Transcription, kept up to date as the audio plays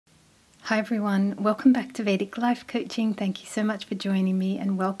Hi everyone, welcome back to Vedic Life Coaching. Thank you so much for joining me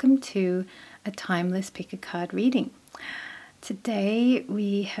and welcome to a timeless pick a card reading. Today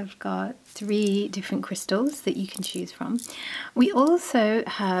we have got 3 different crystals that you can choose from. We also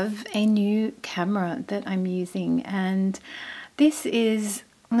have a new camera that I'm using, and this is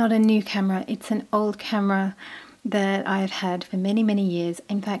not a new camera, it's an old camera that I've had for many years.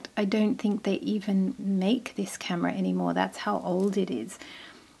 In fact, I don't think they even make this camera anymore. That's how old it is.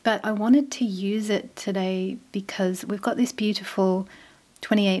 But I wanted to use it today because we've got this beautiful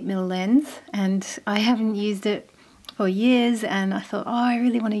 28mm lens and I haven't used it for years, and I thought, oh, I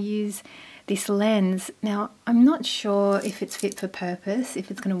really want to use this lens. Now, I'm not sure if it's fit for purpose,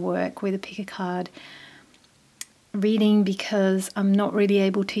 if it's going to work with a pick a card reading, because I'm not really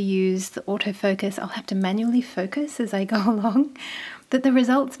able to use the autofocus. I'll have to manually focus as I go along, but the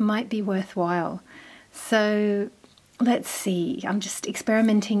results might be worthwhile. So let's see. I'm just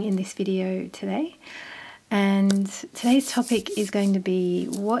experimenting in this video today, and today's topic is going to be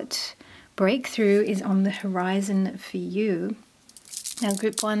what breakthrough is on the horizon for you. Now,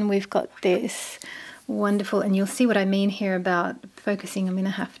 group 1, we've got this wonderful, and you'll see what I mean here about focusing. I'm going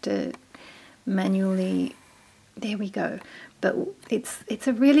to have to manually, there we go, but it's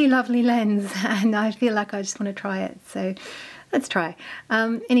a really lovely lens and I feel like I just want to try it, so let's try.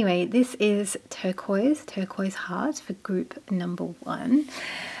 Anyway, this is turquoise heart for group number 1.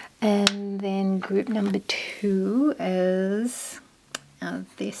 And then group number 2 is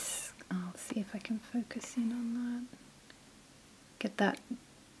this. I'll see if I can focus in on that. Get that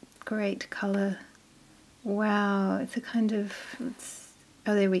great color. Wow, it's a kind of,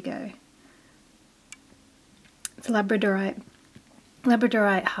 oh, there we go. It's Labradorite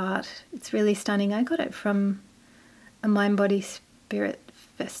heart. It's really stunning. I got it from a Mind Body Spirit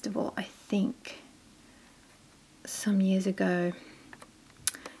festival, I think, some years ago.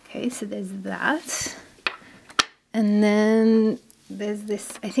 Okay, so there's that, and then there's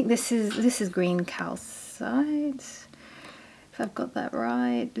this. I think this is green calcite, if I've got that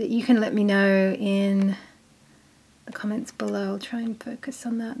right. But you can let me know in the comments below. I'll try and focus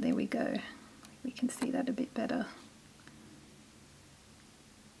on that. There we go. We can see that a bit better.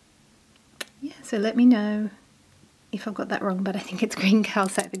 Yeah, so let me know if I've got that wrong, but I think it's green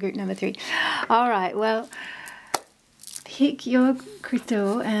calcite for group number 3. All right, well, pick your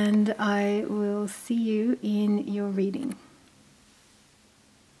crystal and I will see you in your reading.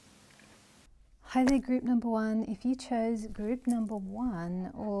 Hi there, group number 1. If you chose group number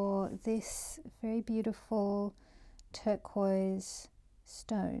 1, or this very beautiful turquoise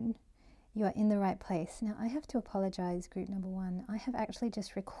stone, you are in the right place. Now, I have to apologize, group number 1. I have actually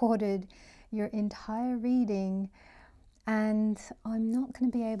just recorded your entire reading, and I'm not going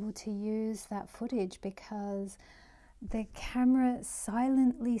to be able to use that footage because the camera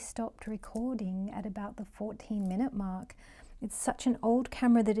silently stopped recording at about the 14-minute mark. It's such an old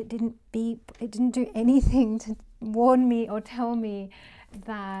camera that it didn't beep, it didn't do anything to warn me or tell me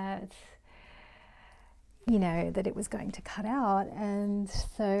that, you know, that it was going to cut out. And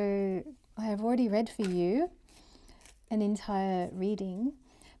so I have already read for you an entire reading.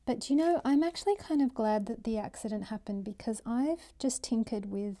 But you know, I'm actually kind of glad that the accident happened, because I've just tinkered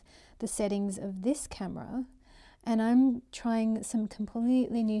with the settings of this camera and I'm trying some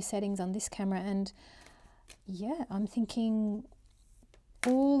completely new settings on this camera, and yeah, I'm thinking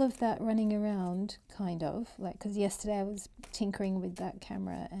all of that running around, kind of like, because yesterday I was tinkering with that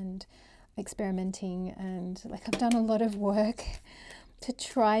camera and experimenting, and like I've done a lot of work to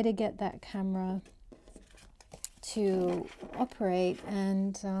try to get that camera to operate,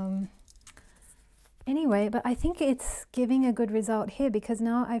 and anyway, but I think it's giving a good result here, because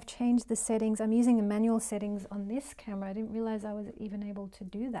now I've changed the settings. I'm using the manual settings on this camera. I didn't realize I was even able to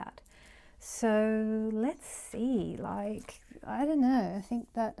do that. So let's see, like, I don't know, I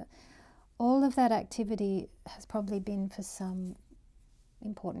think that all of that activity has probably been for some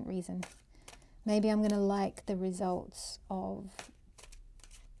important reason. Maybe I'm going to like the results of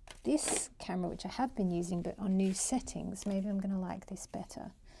this camera, which I have been using, but on new settings. Maybe I'm going to like this better.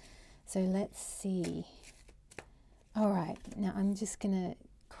 So let's see. All right, now I'm just going to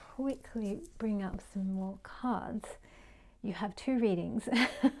quickly bring up some more cards. You have 2 readings.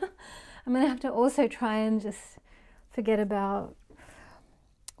 I'm going to have to also try and just forget about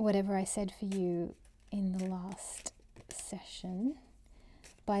whatever I said for you in the last session.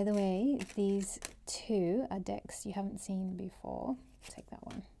 By the way, these 2 are decks you haven't seen before. Take that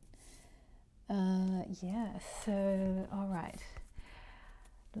one. Yeah, so, all right.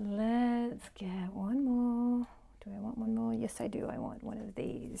 Let's get one more. Do I want one more? Yes, I do. I want one of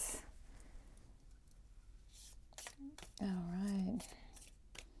these. All right.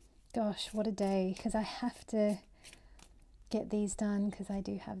 Gosh, what a day, because I have to get these done because I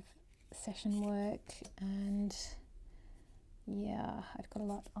do have session work, and yeah, I've got a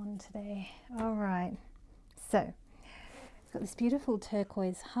lot on today. All right, so I've got this beautiful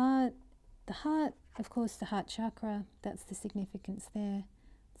turquoise heart. The heart, of course, the heart chakra, that's the significance there.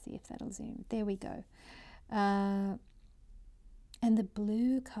 Let's see if that'll zoom. There we go. And the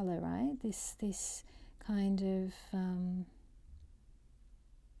blue color, right? This kind of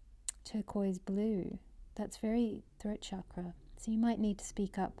turquoise blue, that's very throat chakra. So you might need to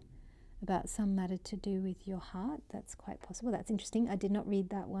speak up about some matter to do with your heart. That's quite possible. That's interesting. I did not read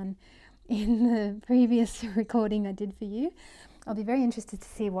that one in the previous recording I did for you. I'll be very interested to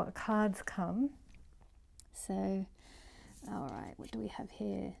see what cards come. So, all right, what do we have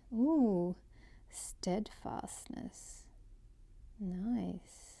here? Ooh, steadfastness.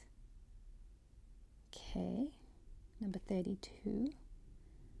 Nice. Okay, number 32.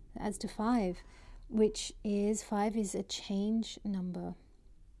 That adds to 5, which is 5 is a change number.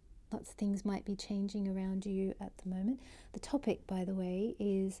 Lots of things might be changing around you at the moment. The topic, by the way,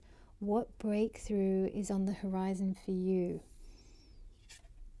 is what breakthrough is on the horizon for you?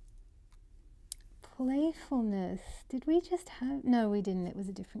 Playfulness. Did we just have... No, we didn't. It was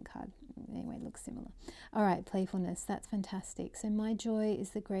a different card. Anyway, it looks similar. All right, playfulness. That's fantastic. So my joy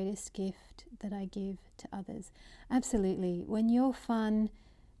is the greatest gift that I give to others. Absolutely. When you're fun,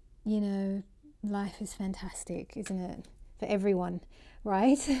 you know, life is fantastic, isn't it? For everyone,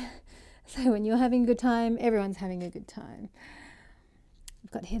 right? So when you're having a good time, everyone's having a good time.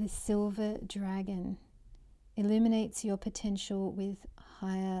 We've got here the silver dragon. Illuminates your potential with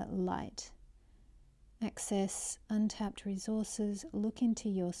higher light. Access untapped resources. Look into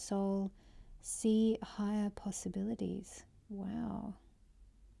your soul. See higher possibilities. Wow.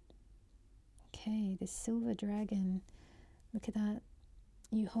 Okay, the silver dragon. Look at that.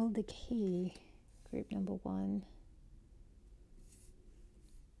 You hold the key, group number 1.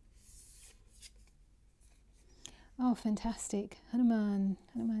 Oh, fantastic.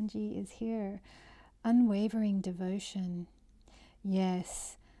 Hanumanji is here. Unwavering devotion.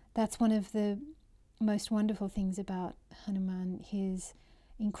 Yes, that's one of the most wonderful things about Hanuman, his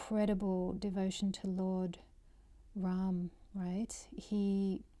incredible devotion to Lord Ram, right?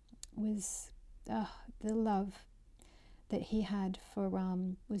 He was, the love that he had for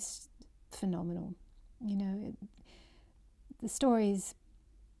Ram was phenomenal. You know, the stories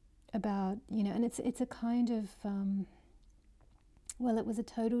about, you know, and it's a kind of, well, it was a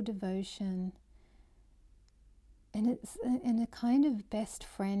total devotion, and it's a kind of best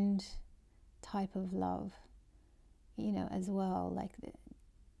friend type of love, you know, as well, like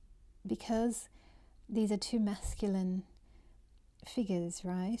because these are two masculine figures,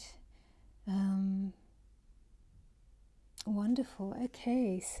 right? Wonderful.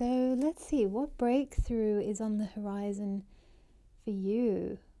 Okay, so let's see, what breakthrough is on the horizon for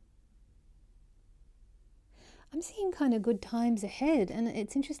you? I'm seeing kind of good times ahead, and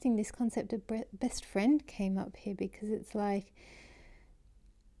it's interesting this concept of best friend came up here, because it's like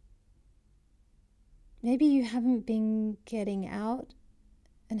maybe you haven't been getting out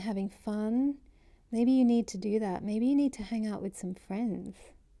and having fun. Maybe you need to do that. Maybe you need to hang out with some friends.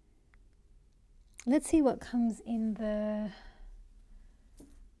 Let's see what comes in the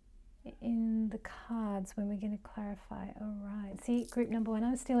cards when we're going to clarify. All right. See, group number 1.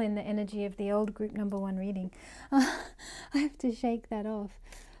 I'm still in the energy of the old group number 1 reading. I have to shake that off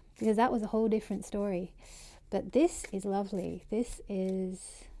because that was a whole different story. But this is lovely. This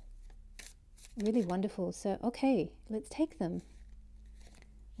is really wonderful. So, okay, let's take them.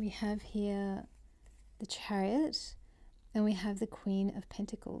 We have here the Chariot, and we have the Queen of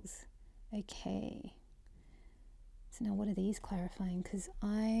Pentacles. Okay. So now what are these clarifying? Because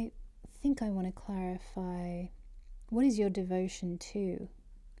I think I want to clarify, what is your devotion to?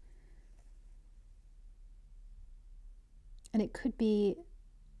 And it could be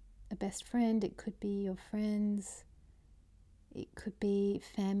a best friend, it could be your friends, it could be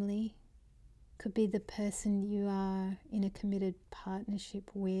family, it could be the person you are in a committed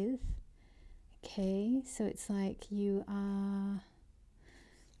partnership with. Okay, so it's like you are,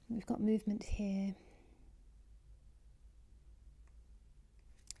 we've got movement here.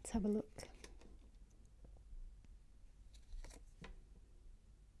 Let's have a look.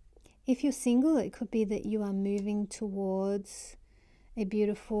 If you're single, it could be that you are moving towards a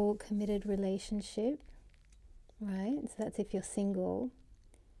beautiful, committed relationship, right? So that's if you're single.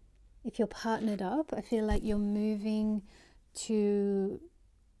 If you're partnered up, I feel like you're moving to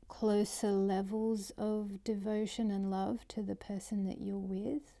closer levels of devotion and love to the person that you're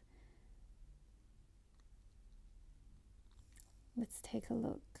with. Let's take a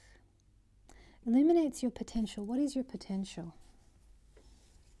look. illuminates your potential. What is your potential?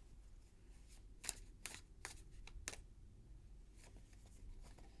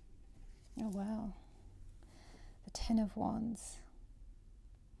 Oh, wow. The Ten of Wands.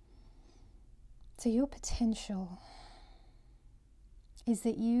 So your potential is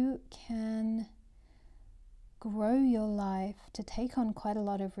that you can grow your life to take on quite a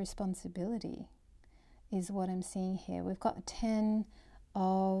lot of responsibility, is what I'm seeing here. We've got 10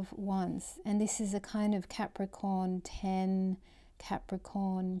 of Wands, and this is a kind of Capricorn 10.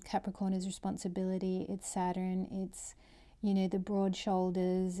 Capricorn is responsibility. It's Saturn. It's, you know, the broad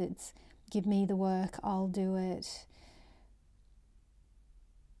shoulders. It's give me the work, I'll do it.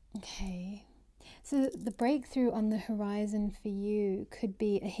 Okay. So the breakthrough on the horizon for you could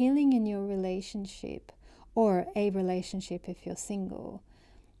be a healing in your relationship, or a relationship if you're single,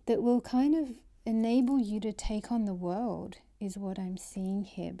 that will kind of enable you to take on the world, is what I'm seeing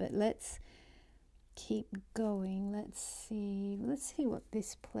here. But let's keep going. Let's see what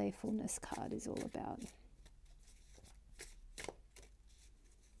this playfulness card is all about.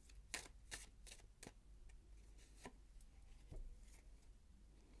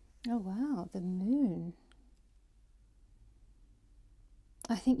 Oh wow, the Moon.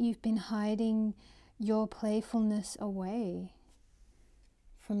 I think you've been hiding your playfulness away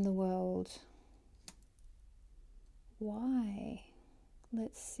from the world. Why?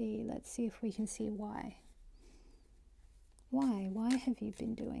 Let's see if we can see why. Why have you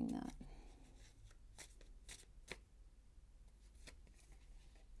been doing that?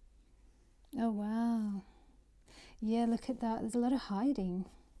 Oh wow. Yeah, look at that. There's a lot of hiding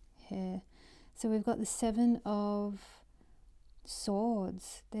here. So we've got the Seven of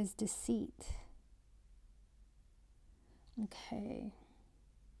Swords. There's deceit. Okay.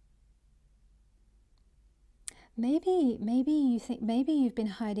 Maybe you think, maybe you've been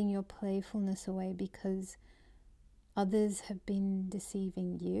hiding your playfulness away because others have been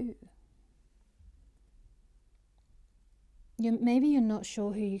deceiving you. Maybe you're not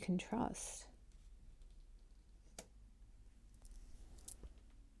sure who you can trust.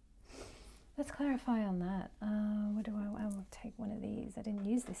 Let's clarify on that. I will take one of these. I didn't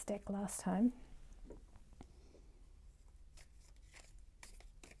use this deck last time.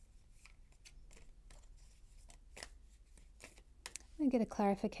 I'm going to get a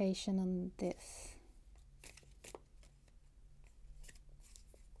clarification on this.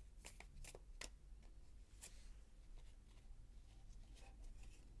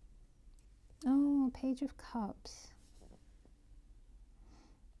 Oh, Page of Cups.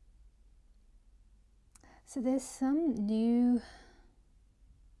 So there's some new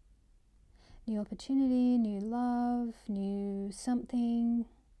opportunity, new love, new something.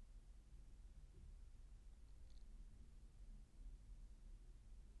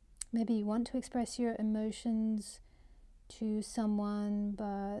 Maybe you want to express your emotions to someone,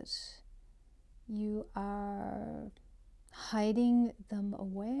 but you are hiding them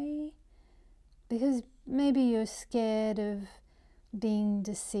away because maybe you're scared of being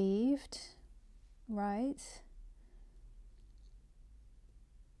deceived, right?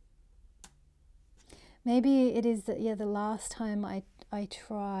 Maybe it is that, yeah, the last time I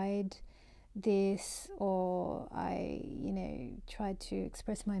tried this, or I, you know, tried to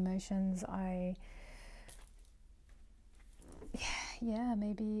express my emotions,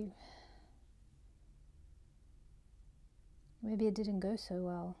 maybe it didn't go so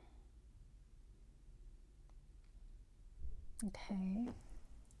well. Okay.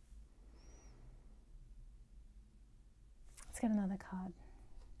 Let's get another card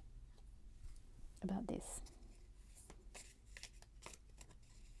about this.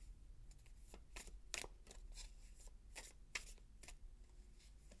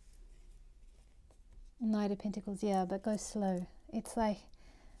 Knight of Pentacles, yeah, but go slow. It's like,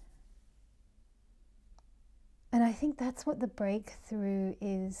 and I think that's what the breakthrough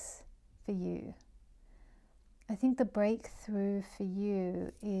is for you. I think the breakthrough for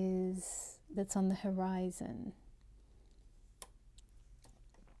you that's on the horizon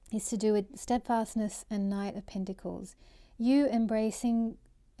is to do with steadfastness and Knight of Pentacles. You embracing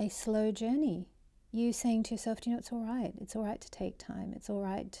a slow journey. You saying to yourself, you know, it's all right. It's all right to take time. It's all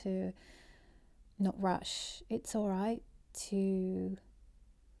right to not rush. It's all right to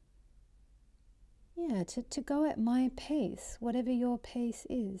go at my pace, whatever your pace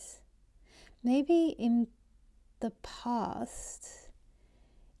is. Maybe in the past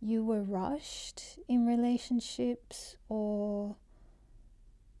you were rushed in relationships, or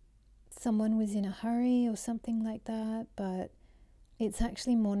someone was in a hurry or something like that, but it's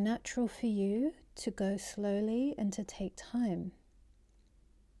actually more natural for you to go slowly and to take time.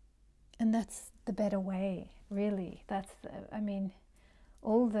 And the better way, really. That's I mean,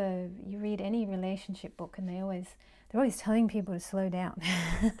 you read any relationship book and they're always telling people to slow down.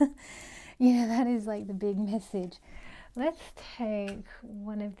 That is like the big message. Let's take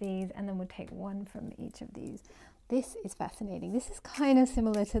one of these and then we'll take one from each of these. This is fascinating. This is kind of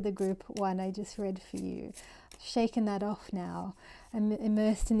similar to the group one I just read for you. I've shaken that off now. I'm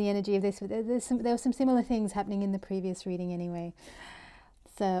immersed in the energy of this. There were some similar things happening in the previous reading anyway.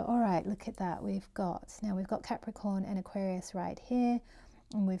 So, all right, look at that. We've got Capricorn and Aquarius right here.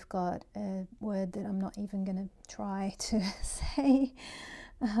 And we've got a word that I'm not even going to try to say.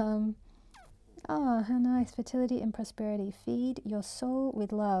 Oh, how nice. Fertility and prosperity. Feed your soul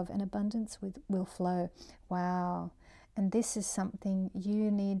with love and abundance will flow. Wow. And this is something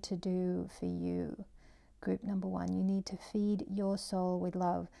you need to do for you. Group number one, you need to feed your soul with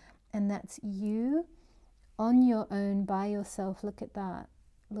love. And that's you on your own, by yourself. Look at that.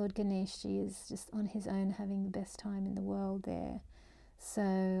 Lord Ganeshji is just on his own having the best time in the world there.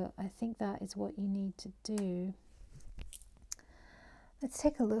 So I think that is what you need to do. Let's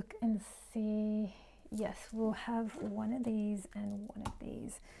take a look and see. Yes, we'll have one of these and one of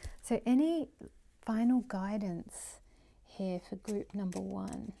these. So any final guidance here for group number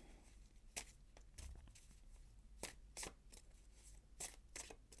one?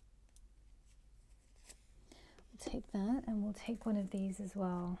 We'll take that and we'll take one of these as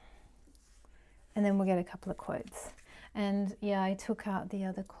well. And then we'll get a couple of quotes. And yeah, I took out the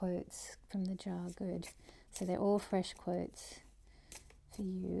other quotes from the jar. Good. So they're all fresh quotes for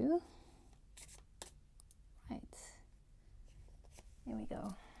you. Right. Here we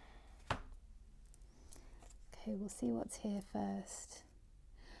go. Okay, we'll see what's here first.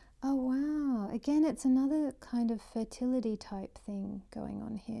 Oh wow, again it's another kind of fertility type thing going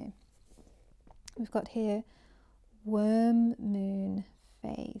on here. We've got here worm, moon,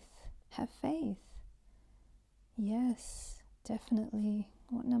 faith. Have faith. Yes, definitely.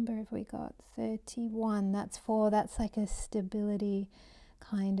 What number have we got? 31. That's 4. That's like a stability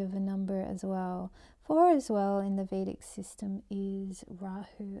kind of a number as well. 4 as well in the Vedic system is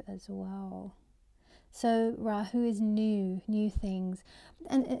Rahu as well. So Rahu is new things.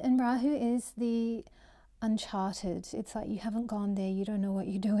 And Rahu is the uncharted. It's like you haven't gone there, you don't know what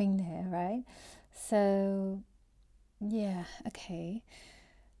you're doing there, right? So yeah, okay.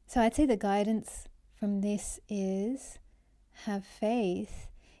 So I'd say the guidance from this is have faith.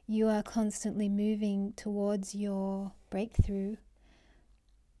 You are constantly moving towards your breakthrough.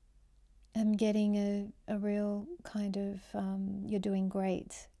 I'm getting a real kind of you're doing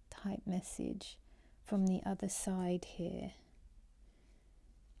great type message from the other side here.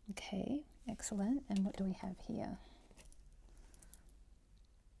 Okay, excellent. And what do we have here?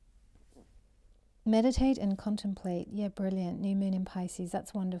 Meditate and contemplate. Yeah, brilliant. New moon in Pisces.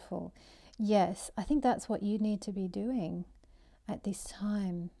 That's wonderful. Yes, I think that's what you need to be doing at this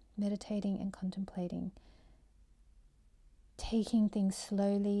time. Meditating and contemplating. Taking things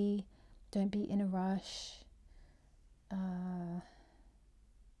slowly. Don't be in a rush.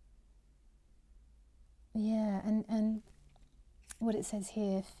 Yeah, and what it says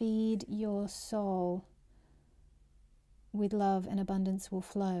here, feed your soul with love and abundance will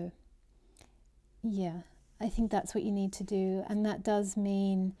flow. Yeah, I think that's what you need to do. And that does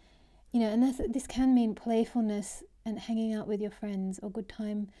mean, and this can mean playfulness and hanging out with your friends or good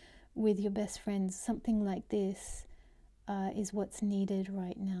time with your best friends. Something like this is what's needed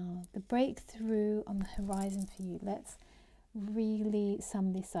right now. The breakthrough on the horizon for you. Let's really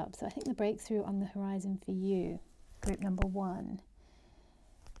sum this up. So I think the breakthrough on the horizon for you, group number one,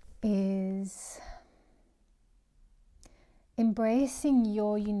 is embracing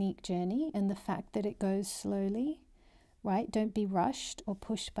your unique journey and the fact that it goes slowly, right? Don't be rushed or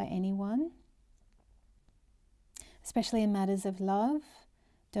pushed by anyone, especially in matters of love.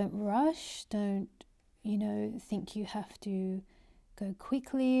 Don't rush. Don't, think you have to go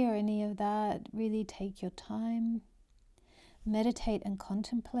quickly or any of that. Really take your time. Meditate and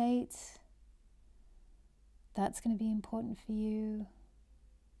contemplate. That's going to be important for you.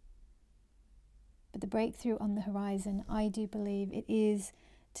 But the breakthrough on the horizon, I do believe it is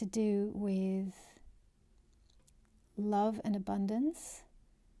to do with love and abundance,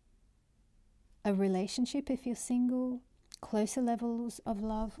 a relationship if you're single, closer levels of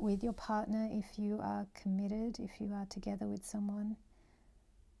love with your partner if you are committed, if you are together with someone.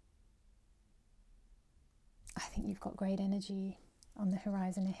 I think you've got great energy on the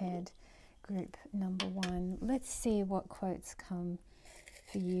horizon ahead, group number one. Let's see what quotes come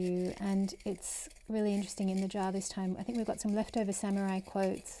for you. And it's really interesting in the jar this time. I think we've got some leftover samurai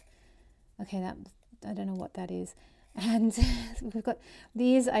quotes. Okay, that I don't know what that is. And we've got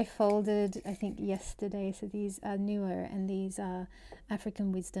these I folded, I think, yesterday. So these are newer, and these are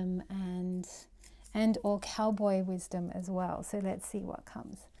African wisdom and or cowboy wisdom as well. So let's see what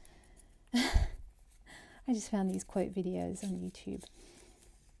comes. I just found these quote videos on YouTube.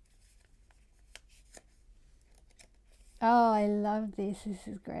 Oh, I love this. This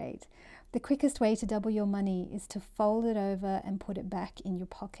is great. The quickest way to double your money is to fold it over and put it back in your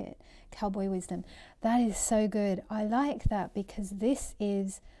pocket. Cowboy wisdom. That is so good. I like that because this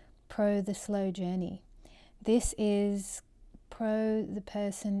is pro the slow journey. This is pro the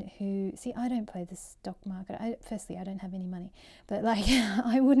person who, see, I don't play the stock market. Firstly, I don't have any money, but like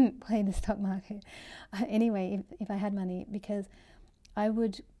I wouldn't play the stock market anyway if I had money, because I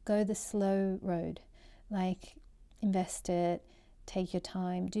would go the slow road, like invest it, take your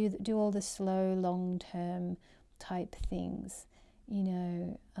time, do all the slow, long-term type things, you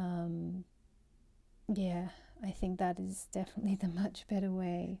know. Yeah, I think that is definitely the much better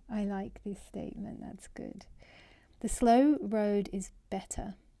way. I like this statement. That's good. The slow road is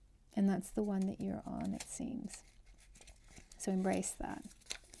better, and that's the one that you're on, it seems. So embrace that.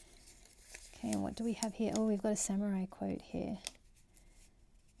 Okay, and what do we have here? Oh, we've got a samurai quote here.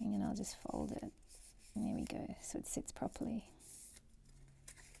 And I'll just fold it. And there we go, so it sits properly.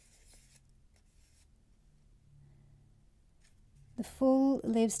 The fool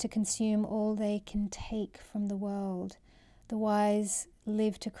lives to consume all they can take from the world. The wise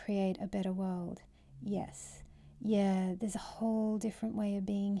live to create a better world. Yes, yeah, there's a whole different way of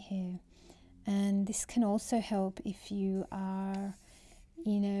being here. And this can also help if you are,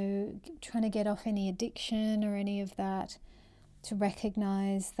 you know, trying to get off any addiction or any of that, to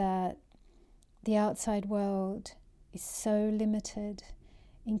recognize that the outside world is so limited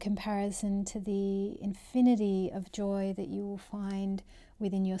in comparison to the infinity of joy that you will find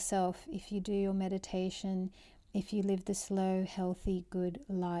within yourself if you do your meditation, if you live the slow, healthy, good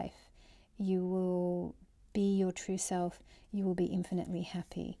life. You will be your true self. You will be infinitely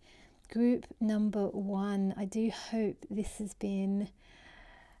happy. Group number 1, I do hope this has been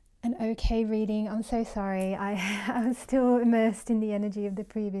an okay reading. I'm so sorry. I was still immersed in the energy of the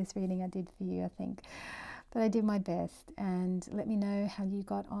previous reading I did for you, I think. But I did my best, and let me know how you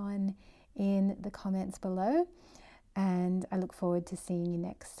got on in the comments below, and I look forward to seeing you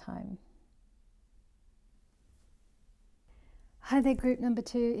next time. Hi there, group number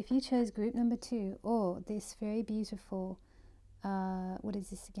 2. If you chose group number 2 or this very beautiful, what is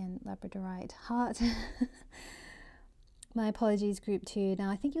this again? Labradorite heart. My apologies, group 2. Now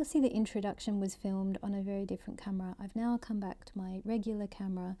I think you'll see the introduction was filmed on a very different camera. I've now come back to my regular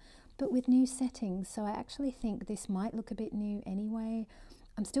camera, but with new settings, so I actually think this might look a bit new anyway.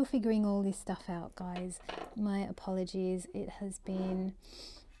 I'm still figuring all this stuff out, guys. My apologies. It has been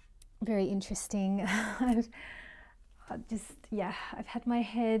very interesting. I've had my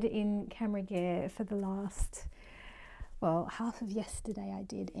head in camera gear for the last, well, half of yesterday I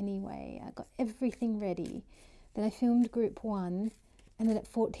did anyway. I got everything ready. Then I filmed group 1, and then at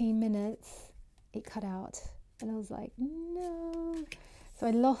 14 minutes it cut out, and I was like, no. So I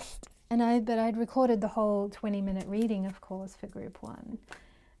lost, but I'd recorded the whole 20-minute reading, of course, for group 1,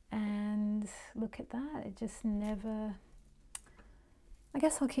 and look at that, it just never. I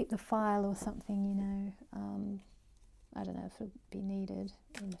guess I'll keep the file or something, you know. I don't know if it'll be needed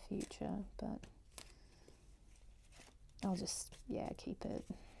in the future, but I'll just, yeah, keep it.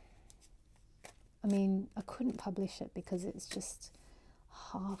 I mean, I couldn't publish it because it's just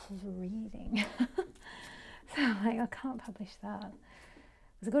half of a reading. So I'm like, I can't publish that.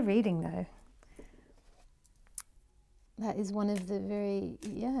 It was a good reading though. That is one of the very,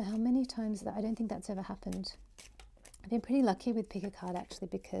 how many times that, I don't think that's ever happened. I've been pretty lucky with Pick a Card actually,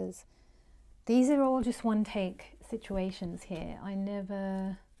 because these are all just one take situations here. I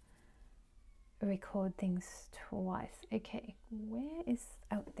never record things twice. Okay, where is,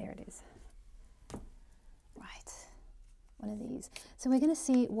 oh, there it is. Right, one of these. So we're going to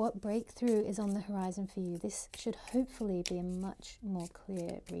see what breakthrough is on the horizon for you. This should hopefully be a much more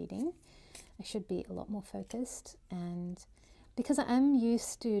clear reading. I should be a lot more focused, and because I am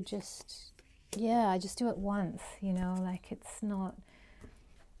used to just, I just do it once, you know, like it's not,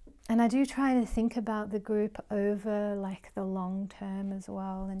 and I do try to think about the group over like the long term as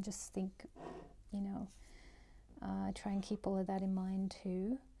well, and just think, you know, I try and keep all of that in mind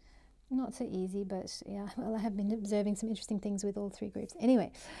too. Not so easy, but yeah, well, I have been observing some interesting things with all 3 groups.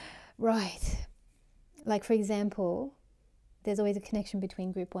 Anyway, right, like for example, there's always a connection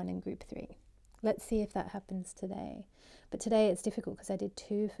between group 1 and group 3. Let's see if that happens today. But today it's difficult because I did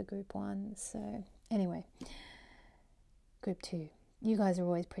 2 for group 1. So anyway, group 2. You guys are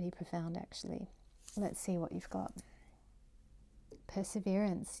always pretty profound actually. Let's see what you've got.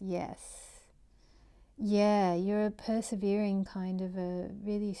 perseverance, yes. Yeah, you're a persevering kind of a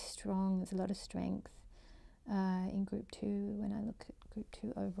really strong, there's a lot of strength in group 2 when I look at group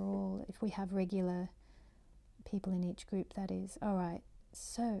 2 overall, if we have regular people in each group, that is. All right,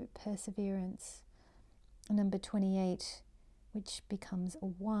 so perseverance, number 28, which becomes a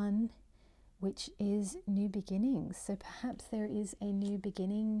 1, which is new beginnings. So perhaps there is a new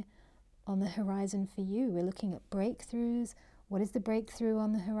beginning on the horizon for you. We're looking at breakthroughs. What is the breakthrough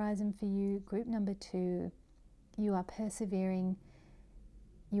on the horizon for you? Group number 2, you are persevering.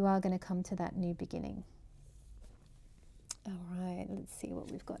 You are going to come to that new beginning. All right, let's see what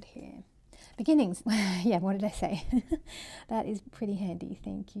we've got here. Beginnings. Yeah, what did I say? That is pretty handy.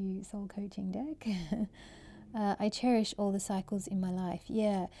 Thank you, Soul Coaching deck. I cherish all the cycles in my life.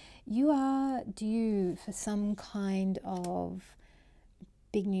 Yeah, you are due for some kind of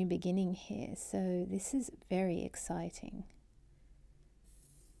big new beginning here. So this is very exciting.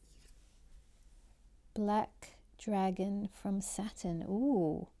 Black Dragon from Saturn.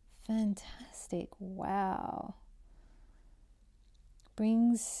 Ooh, fantastic. Wow.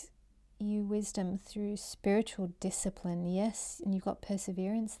 Brings you wisdom through spiritual discipline. Yes, and you've got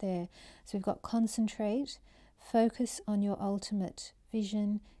perseverance there. So we've got concentrate, focus on your ultimate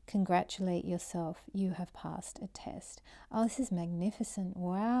vision, congratulate yourself, you have passed a test. Oh, this is magnificent.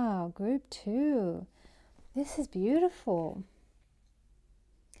 Wow, group 2. This is beautiful.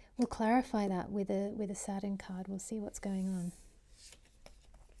 We'll clarify that with a Saturn card. We'll see what's going on.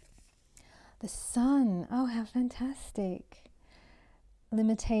 The Sun. Oh, how fantastic.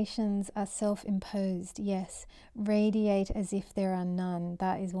 Limitations are self-imposed. Yes. Radiate as if there are none.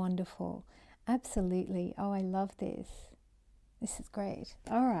 That is wonderful. Absolutely. Oh, I love this. This is great.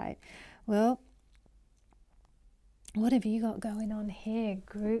 All right. Well, what have you got going on here?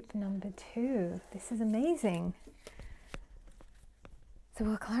 Group number 2. This is amazing. So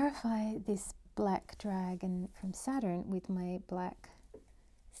we'll clarify this black dragon from Saturn with my black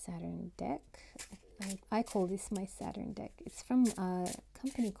Saturn deck. I call this my Saturn deck. It's from a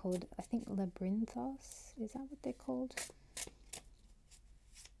company called, I think, Labyrinthos. Is that what they're called?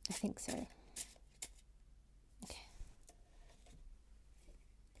 I think so. Okay.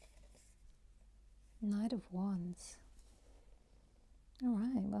 Knight of Wands. All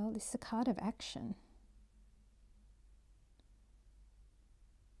right, well, this is a card of action.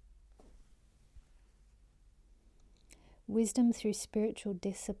 Wisdom through spiritual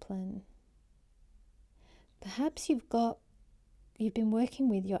discipline. Perhaps you've been working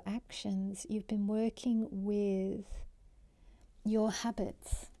with your actions, you've been working with your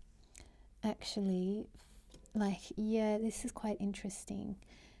habits. Actually, yeah, this is quite interesting,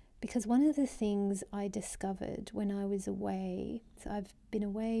 because one of the things I discovered when I was away, so I've been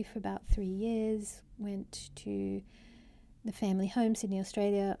away for about 3 years, went to the family home, Sydney,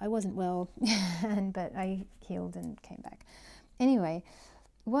 Australia. I wasn't well, but I healed and came back. Anyway,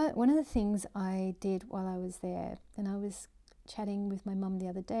 one of the things I did while I was there, and I was chatting with my mum the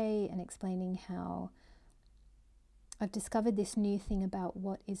other day and explaining how I've discovered this new thing about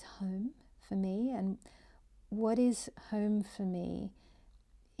what is home for me. And what is home for me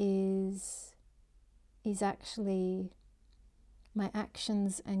is actually my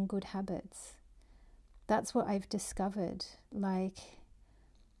actions and good habits. That's what I've discovered.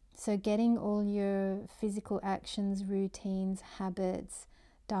 So getting all your physical actions, routines, habits,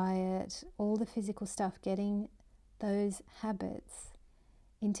 diet, all the physical stuff, getting those habits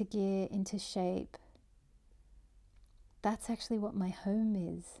into gear, into shape, that's actually what my home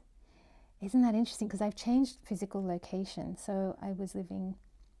is. Isn't that interesting? Because I've changed physical location. So I was living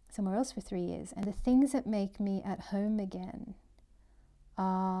somewhere else for 3 years. And the things that make me at home again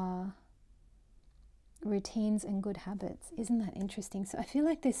are routines and good habits. Isn't that interesting? So I feel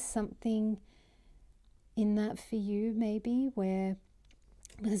like there's something in that for you, maybe, where,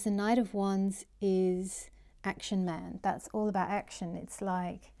 because the Knight of Wands is action man. That's all about action. It's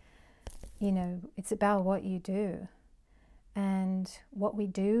like, it's about what you do. And what we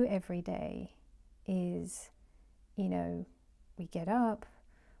do every day is, we get up,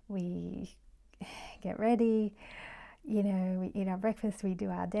 we get ready, we eat our breakfast, we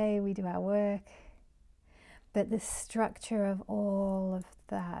do our day, we do our work. But the structure of all of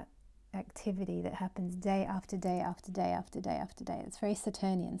that activity that happens day after day after day after day after day, it's very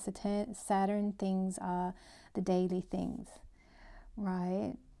Saturnian. Saturn things are the daily things,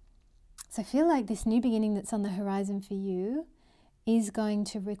 right? So I feel like this new beginning that's on the horizon for you is going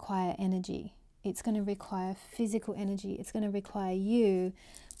to require energy. It's going to require physical energy. It's going to require you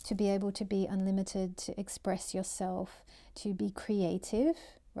to be able to be unlimited, to express yourself, to be creative,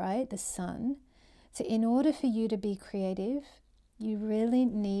 right? The Sun. So in order for you to be creative, You really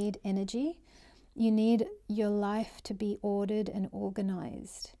need energy. You need your life to be ordered and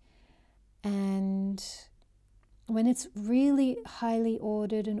organized. And when it's really highly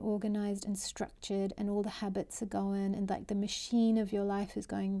ordered and organized and structured, and all the habits are going, and like the machine of your life is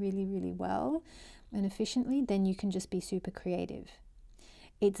going really, really well and efficiently, then you can just be super creative.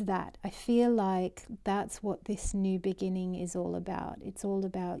 It's that. I feel like that's what this new beginning is all about. It's all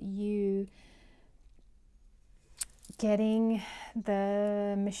about you getting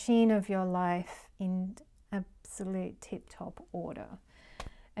the machine of your life in absolute tip-top order.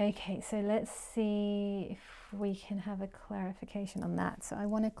 Okay, so let's see if we can have a clarification on that. So I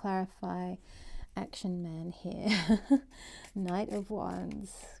want to clarify Action Man here. Knight of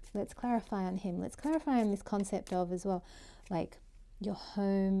Wands. Let's clarify on him. Let's clarify on this concept of as well, like your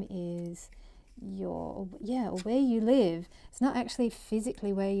home is your, or where you live. It's not actually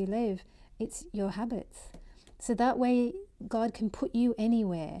physically where you live. It's your habits. So that way God can put you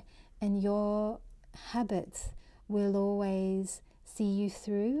anywhere, and your habits will always see you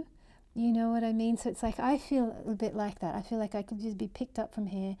through. You know what I mean? So it's like, I feel a bit like that. I feel like I could just be picked up from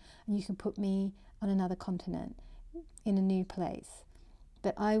here and you can put me on another continent in a new place.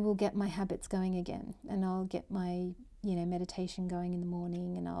 But I will get my habits going again, and I'll get my, meditation going in the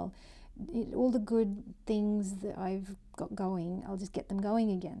morning, and all the good things that I've got going, I'll just get them going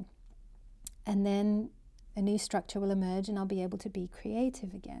again. And then a new structure will emerge, and I'll be able to be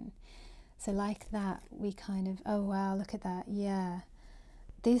creative again. So like that, we kind of, oh wow, look at that. Yeah,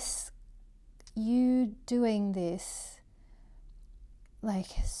 you doing this, like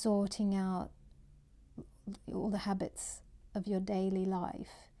sorting out all the habits of your daily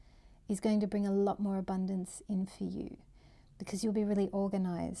life, is going to bring a lot more abundance in for you, because you'll be really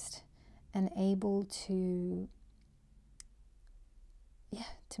organized and able to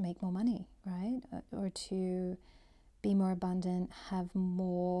make more money, right? Or to be more abundant, have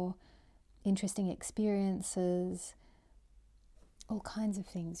more interesting experiences, all kinds of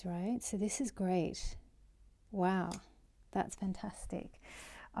things, right? So this is great. Wow, that's fantastic.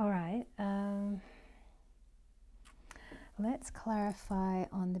 All right, let's clarify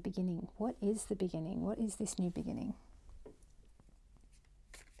on the beginning. What is the beginning? What is this new beginning?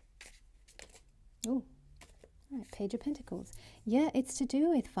 Oh, all right, Page of Pentacles. Yeah, it's to do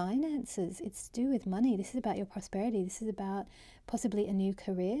with finances. It's to do with money. This is about your prosperity. This is about possibly a new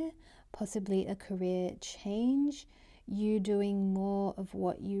career, possibly a career change, you doing more of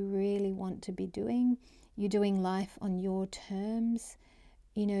what you really want to be doing, you doing life on your terms,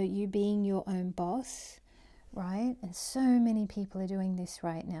 you being your own boss, right? And so many people are doing this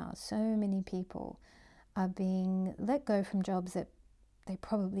right now. So many people are being let go from jobs that they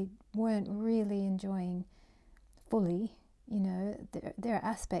probably weren't really enjoying fully. There are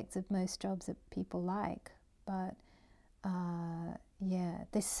aspects of most jobs that people like, but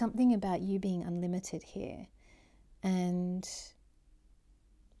there's something about you being unlimited here. And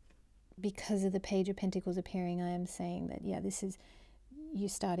because of the Page of Pentacles appearing, I am saying that, this is you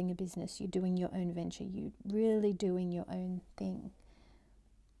starting a business, you're doing your own venture, you really doing your own thing.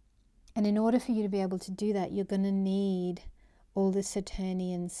 And in order for you to be able to do that, you're going to need all the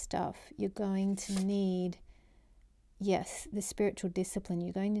Saturnian stuff. You're going to need, the spiritual discipline.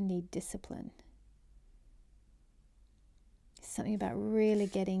 You're going to need discipline. Something about really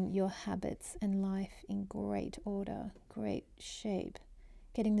getting your habits and life in great order, great shape,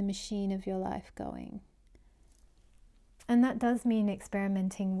 getting the machine of your life going. And that does mean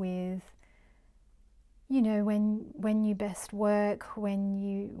experimenting with, when you best work,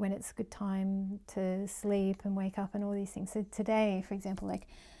 when it's a good time to sleep and wake up and all these things. So today, for example, like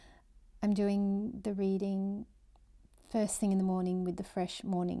I'm doing the reading first thing in the morning with the fresh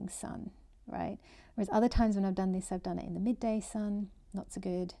morning sun, right? Whereas other times when I've done this, I've done it in the midday sun, not so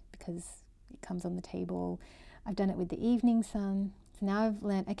good because it comes on the table. I've done it with the evening sun. So now I've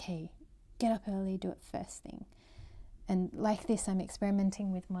learned, okay, get up early, do it first thing. And like this, I'm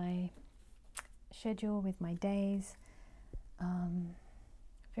experimenting with my schedule, with my days.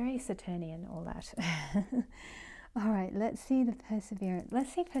 Very Saturnian, all that. All right, let's see the perseverance.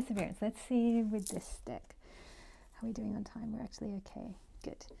 Let's see perseverance. Let's see with this deck. How are we doing on time? We're actually okay.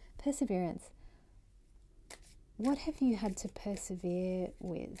 Good. Perseverance. What have you had to persevere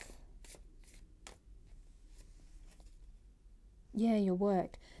with? Yeah, your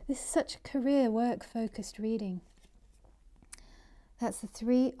work. This is such a career, work-focused reading. That's the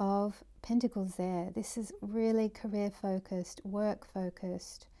Three of Pentacles there. This is really career-focused,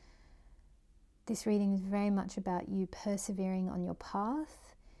 work-focused. This reading is very much about you persevering on your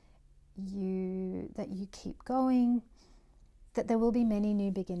path, that you keep going, that there will be many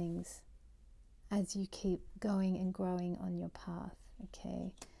new beginnings. as you keep going and growing on your path,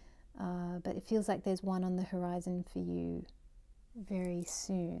 okay? But it feels like there's one on the horizon for you very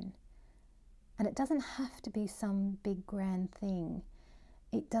soon. And it doesn't have to be some big grand thing.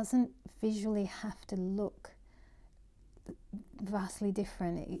 It doesn't visually have to look vastly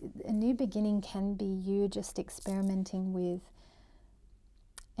different. A new beginning can be you just experimenting with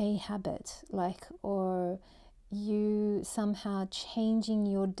a habit, or you somehow changing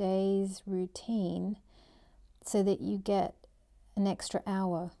your day's routine so that you get an extra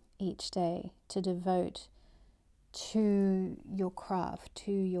hour each day to devote to your craft,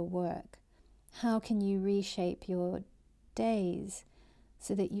 to your work. How can you reshape your days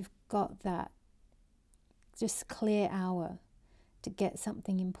so that you've got that just clear hour to get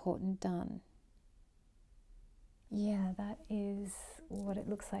something important done? Yeah, that is what it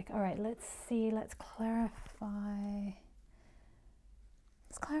looks like. All right, let's see, let's clarify.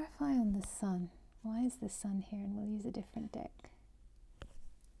 Let's clarify on the sun. Why is the sun here? And we'll use a different deck.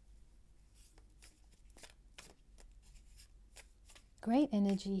 Great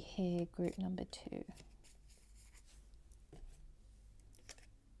energy here, group number 2.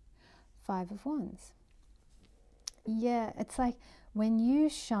 5 of Wands. Yeah, it's like when you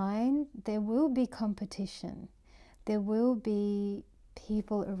shine, there will be competition. There will be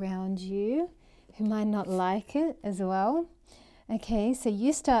people around you who might not like it as well. Okay, so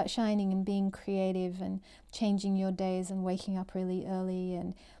you start shining and being creative and changing your days and waking up really early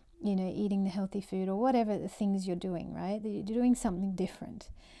and, you know, eating the healthy food or whatever the things you're doing, right? You're doing something different.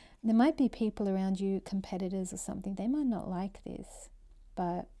 There might be people around you, competitors or something, they might not like this,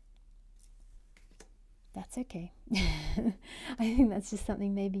 but that's okay. I think that's just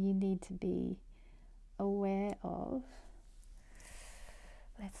something maybe you need to be aware of.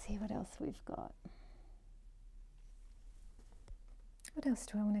 Let's see what else we've got. What else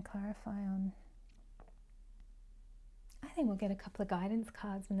do I want to clarify on? I think we'll get a couple of guidance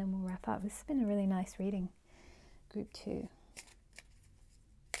cards and then we'll wrap up. This has been a really nice reading, group 2.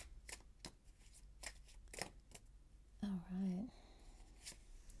 All right.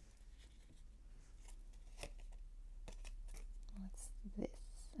 What's this?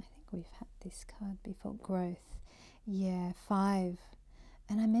 I think we've had this card before. Growth. Yeah, 5.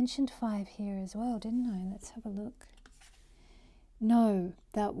 And I mentioned 5 here as well, didn't I? Let's have a look. No,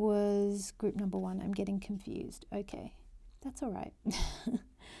 that was group number 1. I'm getting confused. Okay, that's all right.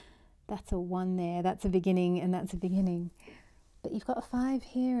 That's a 1 there. That's a beginning and that's a beginning. But you've got a 5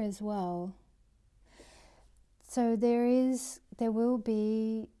 here as well. So there will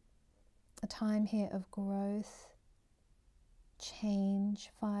be a time here of growth, change.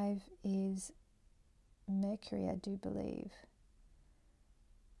 5 is Mercury, I do believe.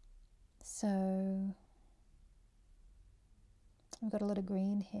 So we've got a lot of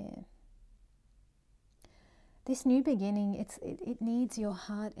green here. This new beginning, it needs your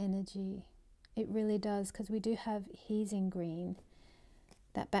heart energy. It really does, because we do have he's in green.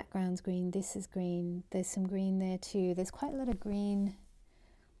 That background's green, this is green. There's some green there too. There's quite a lot of green,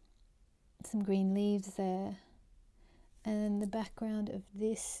 some green leaves there. And the background of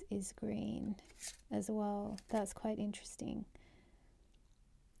this is green as well. That's quite interesting.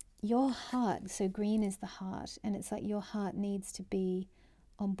 Your heart, so green is the heart, and it's like your heart needs to be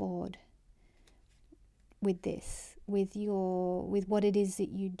on board with this, with what it is that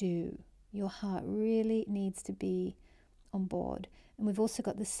you do. Your heart really needs to be on board. And we've also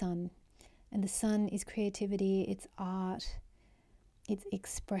got the sun, and the sun is creativity, it's art, it's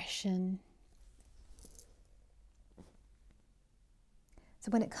expression. So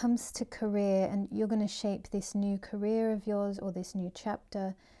when it comes to career, and you're going to shape this new career of yours or this new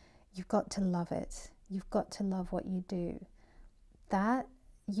chapter, you've got to love it. You've got to love what you do. That,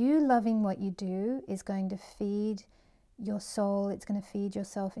 you loving what you do is going to feed your soul. It's going to feed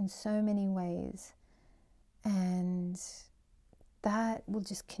yourself in so many ways. And that will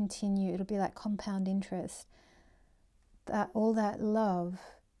just continue. It'll be like compound interest. That all that love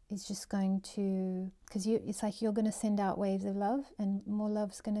is just going to, because it's like you're going to send out waves of love and more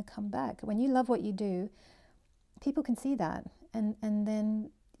love's going to come back. When you love what you do, people can see that. And then,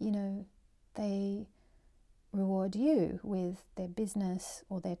 you know, they reward you with their business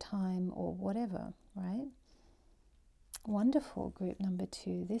or their time or whatever, right? Wonderful, group number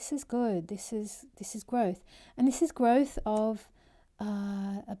 2. This is good. This is growth. And this is growth of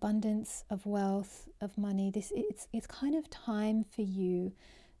abundance, of wealth, of money. It's kind of time for you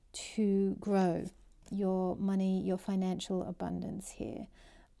to grow your money, your financial abundance here.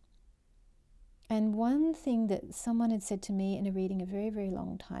 And one thing that someone had said to me in a reading a very, very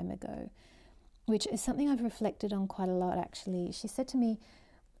long time ago, which is something I've reflected on quite a lot actually, she said to me,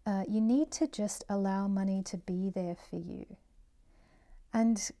 you need to just allow money to be there for you.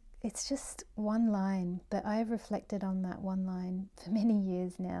 And it's just one line, but I've reflected on that one line for many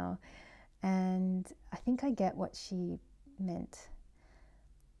years now, and I think I get what she meant.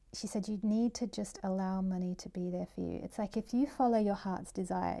 She said you need to just allow money to be there for you. It's like if you follow your heart's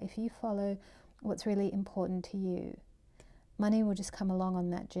desire, if you follow what's really important to you, money will just come along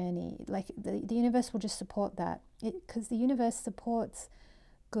on that journey. Like the universe will just support that, because the universe supports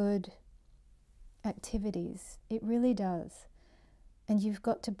good activities. It really does. And you've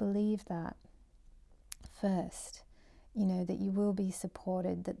got to believe that first, you know, that you will be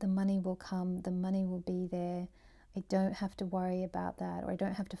supported, that the money will come, the money will be there. I don't have to worry about that, or I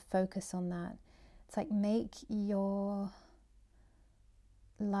don't have to focus on that. It's like, make your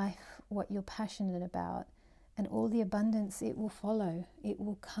life what you're passionate about, and all the abundance, it will follow, it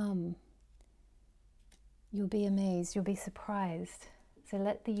will come. You'll be amazed, you'll be surprised. So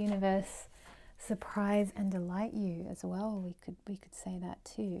let the universe surprise and delight you as well. We could say that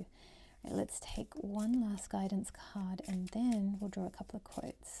too. Right, let's take one last guidance card, and then we'll draw a couple of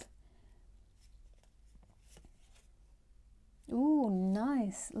quotes. Ooh,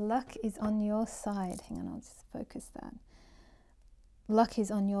 nice. Luck is on your side. Hang on, I'll just focus that. Luck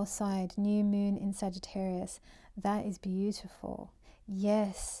is on your side. New moon in Sagittarius. That is beautiful.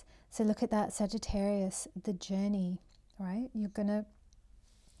 Yes. So look at that, Sagittarius, the journey, right?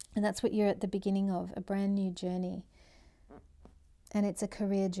 And that's what you're at the beginning of, a brand new journey. And it's a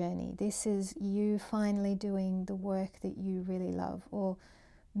career journey. This is you finally doing the work that you really love, or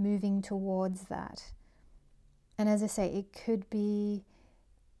moving towards that. And as I say, it could be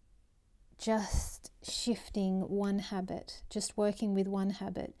just shifting one habit, just working with one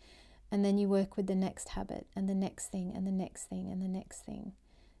habit, and then you work with the next habit, and the next thing, and the next thing, and the next thing.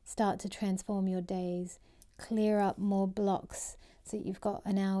 Start to transform your days, clear up more blocks, so you've got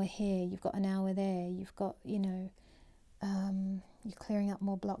an hour here, you've got an hour there, you've got, you're clearing up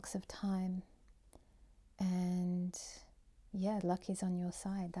more blocks of time. And yeah, luck is on your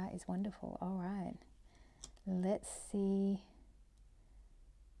side. That is wonderful. All right. Let's see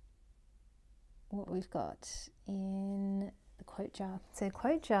what we've got in the quote jar. So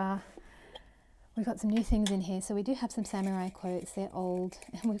quote jar, we've got some new things in here. So we do have some samurai quotes. They're old.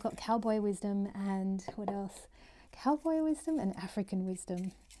 And we've got cowboy wisdom, and what else? Cowboy wisdom and African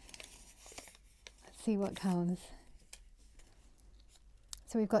wisdom. Let's see what comes.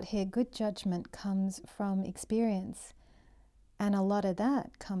 So we've got here, good judgment comes from experience, and a lot of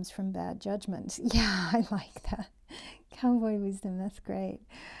that comes from bad judgment. Yeah, I like that. Cowboy wisdom, that's great.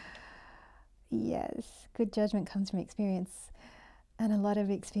 Yes, good judgment comes from experience, and a lot of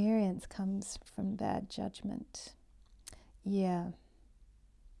experience comes from bad judgment. Yeah.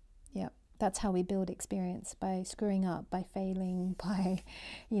 That's how we build experience, by screwing up, by failing, by,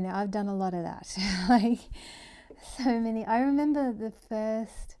 I've done a lot of that. Like, so many. I remember the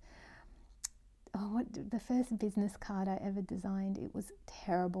first business card I ever designed. It was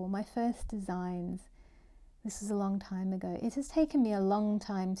terrible. My first designs, this was a long time ago. It has taken me a long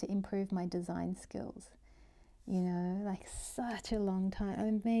time to improve my design skills. Like such a long time.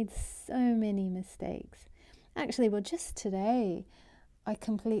 I've made so many mistakes. Actually, well, just today, I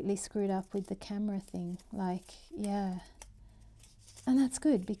completely screwed up with the camera thing. Like, yeah. And that's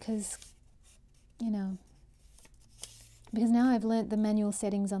good because, because now I've learnt the manual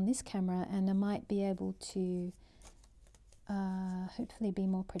settings on this camera, and I might be able to hopefully be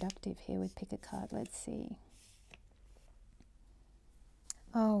more productive here with pick a card. Let's see.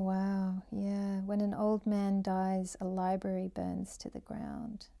 Oh, wow. Yeah. When an old man dies, a library burns to the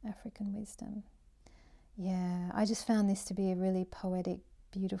ground. African wisdom. Yeah. I just found this to be a really poetic,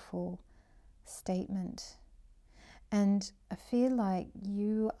 beautiful statement. And I feel like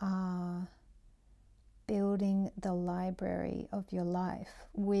you are building the library of your life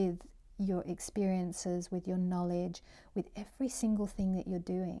with your experiences, with your knowledge, with every single thing that you're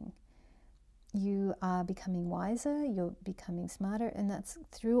doing. You are becoming wiser, you're becoming smarter, and that's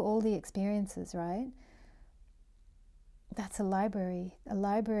through all the experiences, right? That's a library. A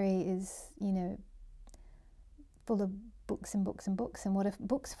library is, full of books and books and books. And what are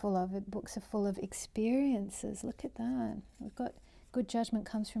books full of? Books are full of experiences. Look at that. We've got good judgment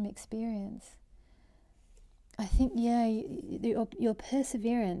comes from experience. I think, yeah, your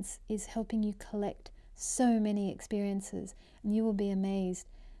perseverance is helping you collect so many experiences, and you will be amazed.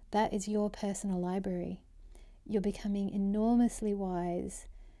 That is your personal library. You're becoming enormously wise,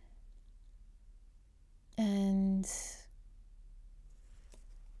 and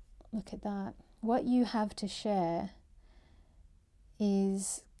look at that. What you have to share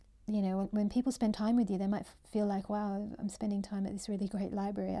is you know, when people spend time with you, they might feel like, wow, I'm spending time at this really great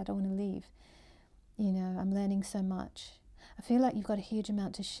library. I don't want to leave. You know, I'm learning so much. I feel like you've got a huge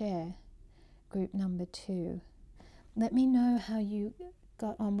amount to share, group number 2. Let me know how you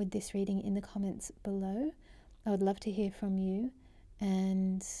got on with this reading in the comments below. I would love to hear from you,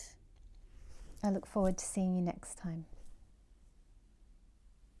 and I look forward to seeing you next time.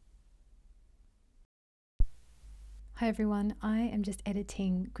 Hi everyone, I am just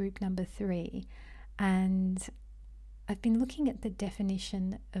editing group number 3, and I've been looking at the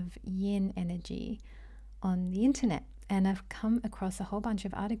definition of yin energy on the internet, and I've come across a whole bunch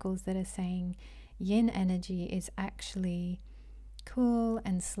of articles that are saying yin energy is actually cool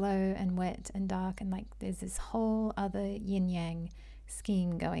and slow and wet and dark, and like there's this whole other yin yang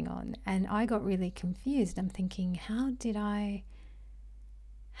scheme going on. And I got really confused. I'm thinking, how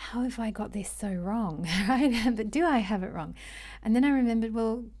have I got this so wrong? Right? But do I have it wrong? And then I remembered,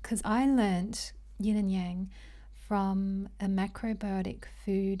 well, because I learnt yin and yang from a macrobiotic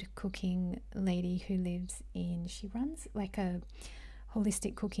food cooking lady who she runs like a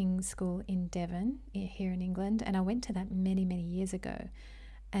holistic cooking school in Devon here in England, and I went to that many years ago,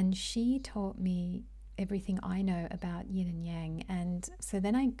 and she taught me everything I know about yin and yang. And so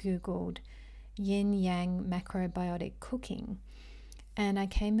then I googled yin yang macrobiotic cooking, and I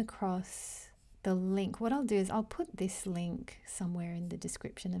came across the link. What I'll do is I'll put this link somewhere in the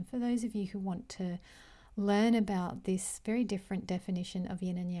description, and for those of you who want to learn about this very different definition of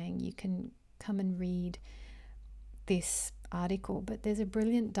yin and yang, you can come and read this article. But there's a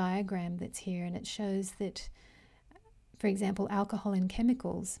brilliant diagram that's here, and it shows that, for example, alcohol and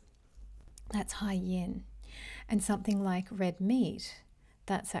chemicals, that's high yin, and something like red meat,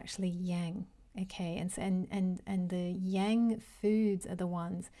 that's actually yang. Okay, and the yang foods are the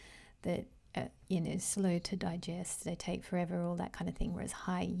ones that slow to digest, they take forever, all that kind of thing. Whereas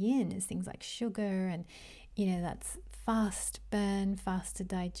high yin is things like sugar, and that's fast burn, fast to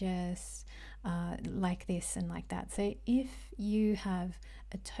digest, like this and like that. So if you have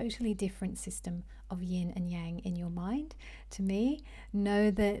a totally different system of yin and yang in your mind to me,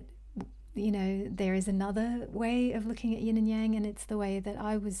 know that there is another way of looking at yin and yang, and it's the way that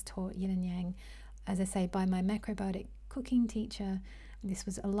I was taught yin and yang, as I say, by my macrobiotic cooking teacher. This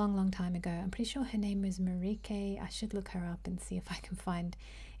was a long time ago. I'm pretty sure her name was Marike. I should look her up and see if I can find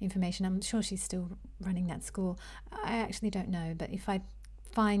information. I'm sure she's still running that school. I actually don't know, but if I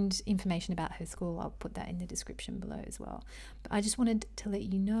find information about her school, I'll put that in the description below as well. But I just wanted to let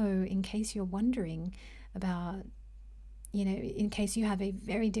you know, in case you're wondering about, in case you have a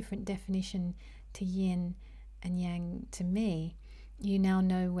very different definition to yin and yang to me, you now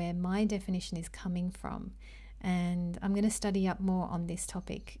know where my definition is coming from. And I'm going to study up more on this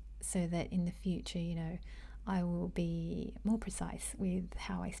topic so that in the future, I will be more precise with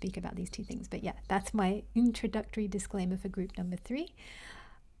how I speak about these two things. But yeah, that's my introductory disclaimer for group number 3.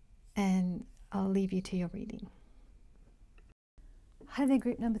 And I'll leave you to your reading. Hi there,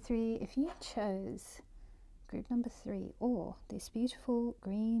 group number 3. If you chose group number 3 or this beautiful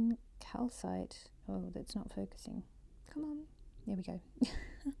green calcite, oh, that's not focusing. Come on. There we go.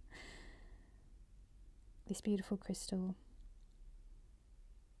 This beautiful crystal.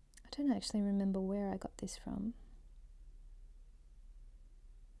 I don't actually remember where I got this from.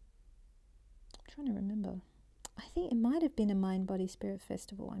 I'm trying to remember. I think it might have been a Mind, Body, Spirit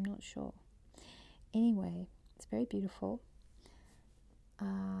festival. I'm not sure. Anyway, it's very beautiful.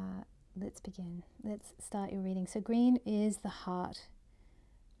 Let's begin. Let's start your reading. So green is the heart.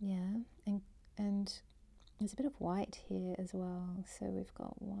 Yeah, and there's a bit of white here as well. So we've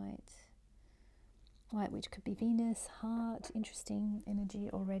got white, which could be Venus, heart. Interesting energy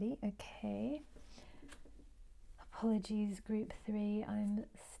already. Okay. Apologies, group 3. I'm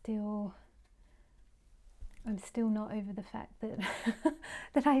still not over the fact that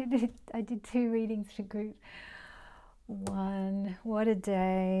that I did 2 readings for group 1. What a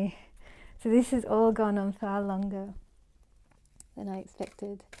day. So this has all gone on far longer than I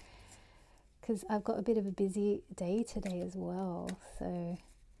expected, because I've got a bit of a busy day today as well. So,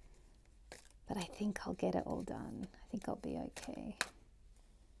 but I think I'll get it all done. I think I'll be okay.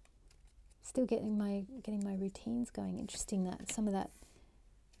 Still getting my routines going. Interesting that some of that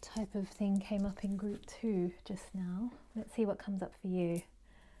type of thing came up in group 2 just now. Let's see what comes up for you.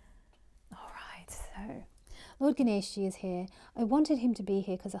 All right, so Lord Ganeshji is here. I wanted him to be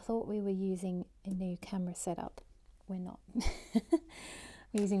here because I thought we were using a new camera setup. We're not.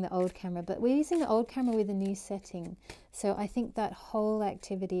 We're using the old camera, but we're using the old camera with a new setting. So I think that whole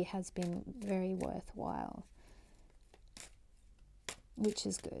activity has been very worthwhile, which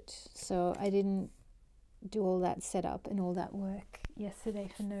is good. So I didn't do all that setup and all that work yesterday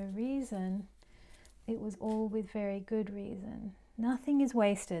for no reason, it was all with very good reason. Nothing is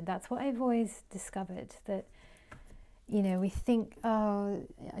wasted. That's what I've always discovered, that, you know, we think, oh,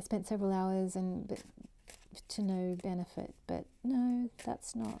 I spent several hours but to no benefit, but no,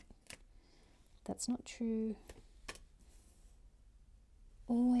 that's not true.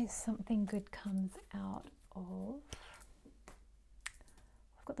 Always something good comes out of.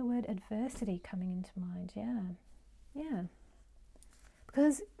 I've got the word adversity coming into mind. Yeah,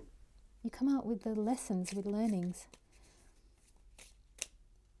 because you come out with the lessons, with learnings.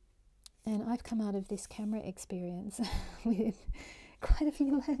 And I've come out of this camera experience with quite a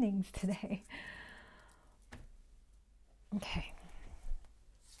few learnings today. Okay,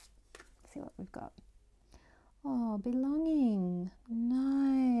 let's see what we've got. Oh, belonging.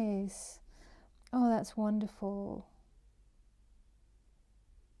 Nice. Oh, that's wonderful.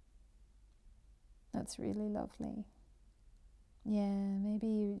 That's really lovely. Yeah,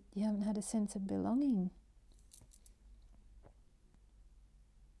 maybe you haven't had a sense of belonging.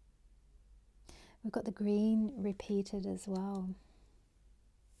 We've got the green repeated as well.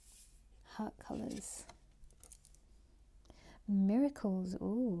 Heart colours. Miracles.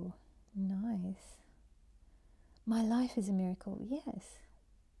 Ooh, nice. My life is a miracle. Yes.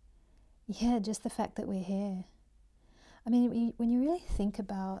 Yeah, just the fact that we're here. I mean, when you really think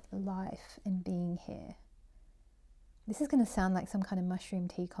about life and being here, this is going to sound like some kind of mushroom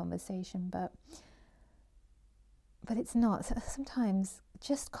tea conversation, but it's not. So sometimes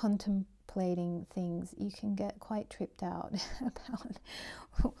just contemplating things, you can get quite tripped out about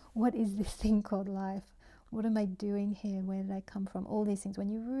what is this thing called life? What am I doing here? Where did I come from? All these things.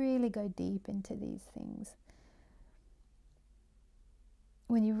 When you really go deep into these things,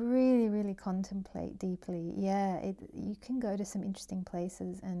 when you really, really contemplate deeply, yeah, you can go to some interesting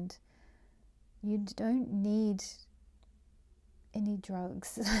places, and you don't need any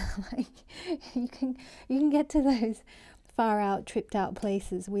drugs. Like you can get to those far out, tripped out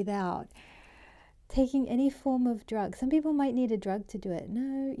places without taking any form of drug. Some people might need a drug to do it.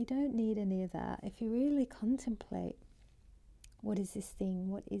 No, you don't need any of that. If you really contemplate, what is this thing?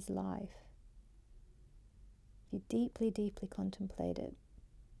 What is life? If you deeply, deeply contemplate it,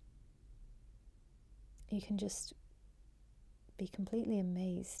 you can just be completely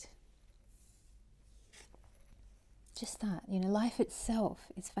amazed. Just that, you know, life itself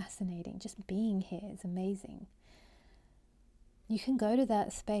is fascinating. Just being here is amazing. You can go to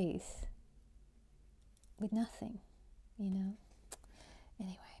that space with nothing, you know.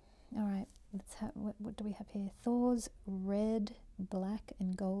 Anyway, all right, let's have, what do we have here? Thor's red, black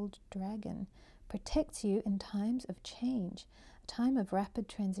and gold dragon protects you in times of change, a time of rapid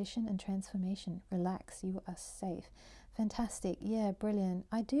transition and transformation. Relax, you are safe. Fantastic. Yeah, brilliant.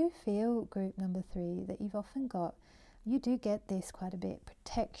 I do feel, group number 3, that you do get this quite a bit.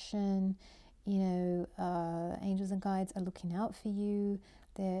 Protection, you know, angels and guides are looking out for you.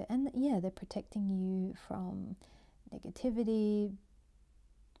 They're protecting you from negativity,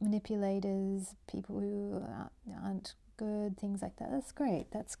 manipulators, people who aren't good, things like that. That's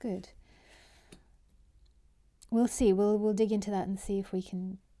great. That's good. We'll see. We'll dig into that and see if we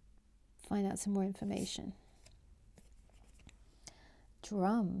can find out some more information.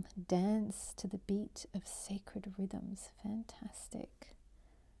 Drum, dance to the beat of sacred rhythms. Fantastic.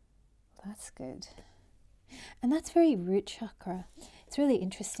 That's good. And that's very root chakra. It's really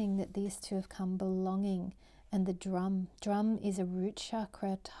interesting that these two have come, belonging and the drum. Drum is a root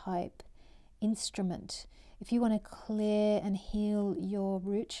chakra type instrument. If you want to clear and heal your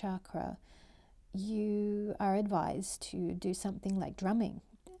root chakra, you are advised to do something like drumming.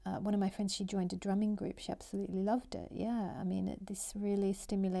 One of my friends, she joined a drumming group. She absolutely loved it. Yeah, I mean, this really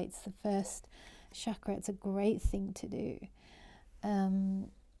stimulates the first chakra. It's a great thing to do. And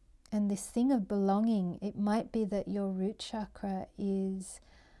this thing of belonging, it might be that your root chakra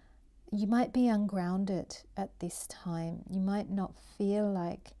you might be ungrounded at this time. You might not feel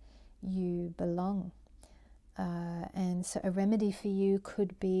like you belong. And so a remedy for you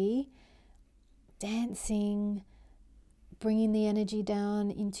could be dancing, bringing the energy down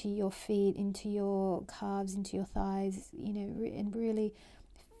into your feet, into your calves, into your thighs, you know, and really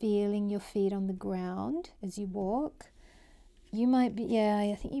feeling your feet on the ground as you walk. You might be,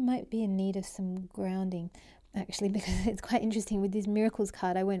 I think you might be in need of some grounding, actually, because it's quite interesting. With this Miracles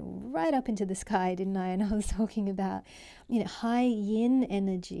card, I went right up into the sky, didn't I? And I was talking about, you know, high yin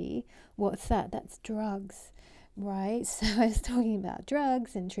energy. What's that? That's drugs, right? So I was talking about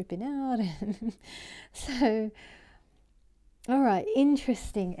drugs and tripping out. And so, all right,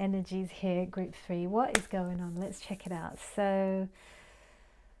 interesting energies here, group 3. What is going on? Let's check it out. So,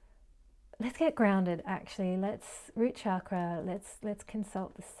 let's get grounded. Actually, let's root chakra. Let's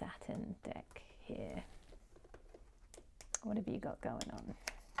consult the Saturn deck here. What have you got going on?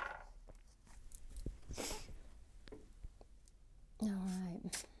 All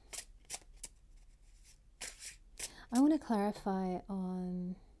right. I want to clarify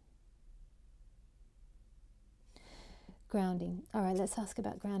on grounding. All right, let's ask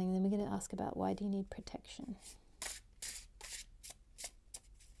about grounding. Then we're going to ask about why do you need protection.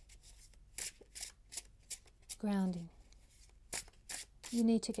 Grounding. You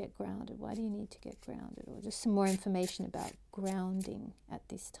need to get grounded. Why do you need to get grounded? Or just some more information about grounding at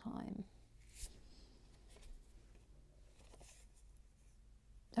this time.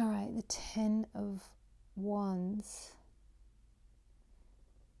 All right, the 10 of Wands.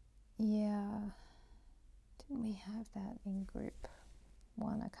 Yeah. Didn't we have that in group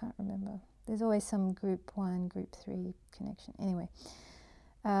 1? I can't remember. There's always some group 1, group 3 connection. Anyway,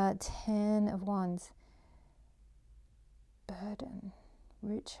 10 of Wands. Burden,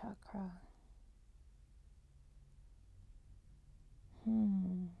 root chakra.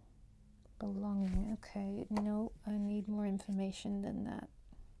 Belonging. Okay, no, I need more information than that.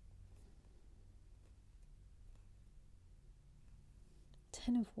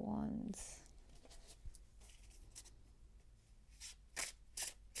 10 of Wands.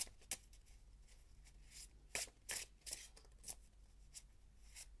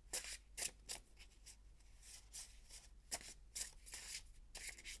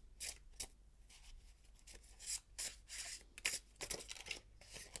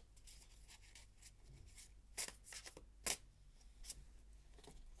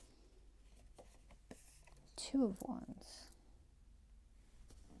 Two of Wands.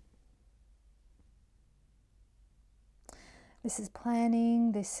 This is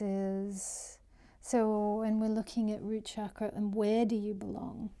planning, this is, so when we're looking at root chakra and where do you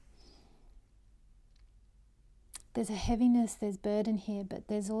belong? There's a heaviness, there's burden here, but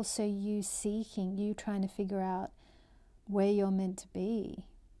there's also you seeking, you trying to figure out where you're meant to be.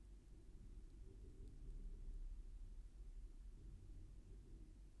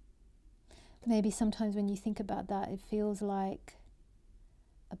 Maybe sometimes when you think about that, it feels like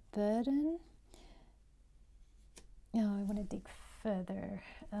a burden. Oh, I want to dig further.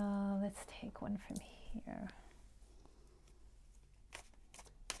 Let's take one from here.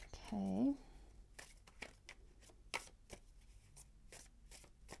 Okay.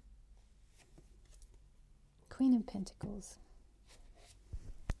 Queen of Pentacles.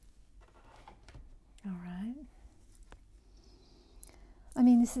 All right. I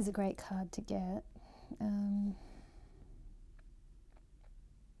mean, this is a great card to get.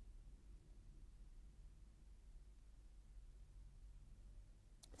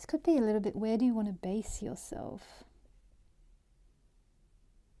 This could be a little bit, where do you want to base yourself?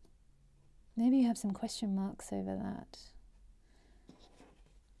 Maybe you have some question marks over that.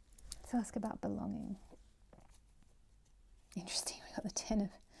 Let's ask about belonging. Interesting, we got the 10 of...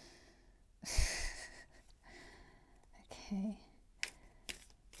 Okay.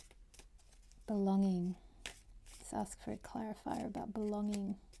 Belonging. Let's ask for a clarifier about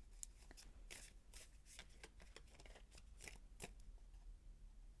belonging.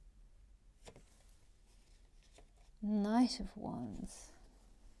 Knight of Wands.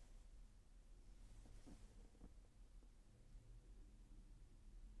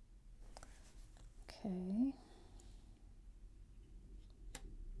 Okay.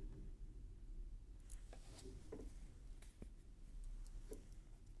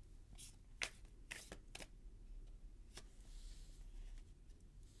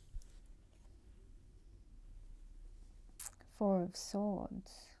 Four of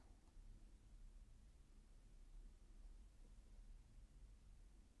Swords.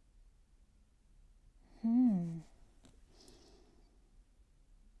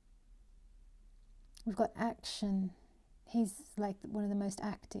 We've got action. He's like one of the most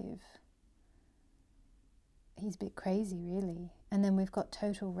active. He's a bit crazy, really. And then we've got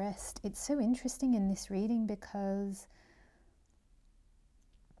total rest. It's so interesting in this reading because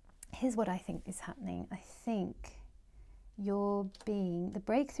here's what I think is happening. I think you're being, the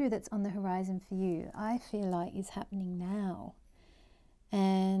breakthrough that's on the horizon for you, I feel like is happening now.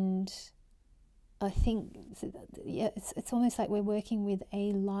 And I think, yeah, it's almost like we're working with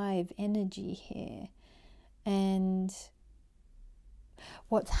a live energy here. And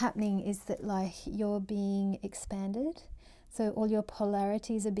what's happening is that like you're being expanded. So all your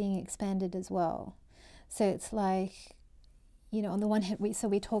polarities are being expanded as well. So it's like, you know, on the one hand,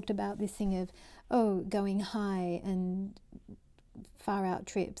 we talked about this thing of, oh, going high and far out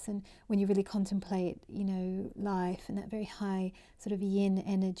trips, and when you really contemplate, you know, life and that very high sort of yin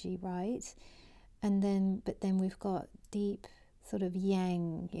energy, right? And then, but then we've got deep sort of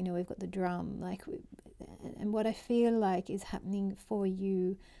yang, you know, we've got the drum, like, and what I feel like is happening for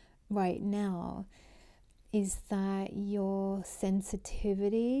you right now is that your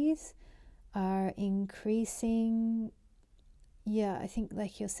sensitivities are increasing. Yeah, I think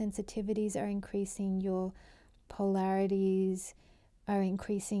like your sensitivities are increasing, your polarities are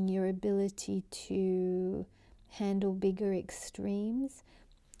increasing, your ability to handle bigger extremes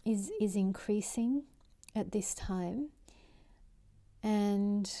is increasing at this time.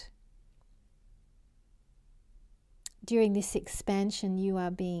 And during this expansion, you are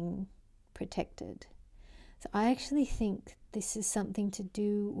being protected. So I actually think this is something to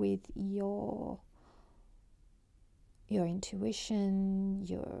do with your intuition,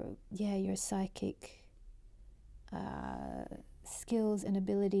 your psychic skills and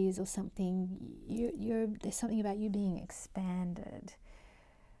abilities, or something. There's something about you being expanded,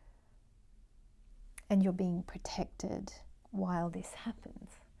 and you're being protected while this happens.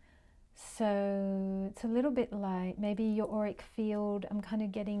 So it's a little bit like maybe your auric field. I'm kind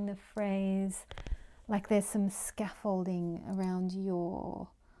of getting the phrase like there's some scaffolding around your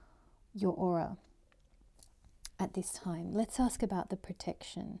aura at this time. Let's ask about the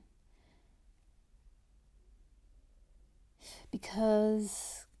protection,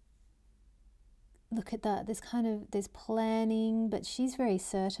 because look at that, there's planning, but she's very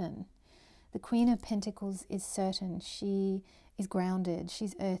certain. The Queen of Pentacles is certain. She is grounded,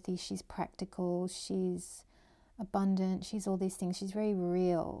 she's earthy, she's practical, she's abundant, she's all these things, she's very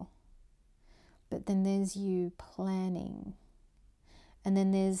real. But then there's you planning, and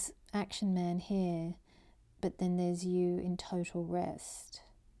then there's action man here, but then there's you in total rest.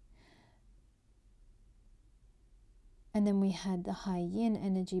 And then we had the high yin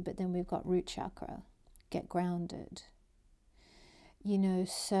energy, but then we've got root chakra, get grounded. You know,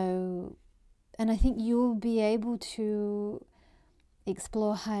 so, and I think you'll be able to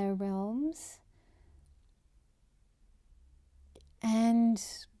explore higher realms and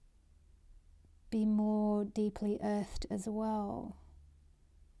be more deeply earthed as well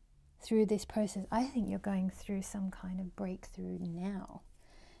through this process. I think you're going through some kind of breakthrough now,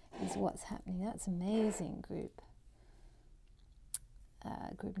 is what's happening. That's amazing, group.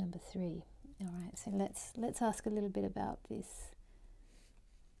 Group number 3. All right, so let's ask a little bit about this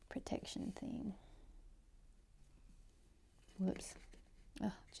protection thing. Whoops.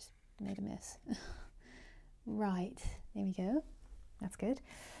 Oh, just made a mess. Right, there we go. That's good.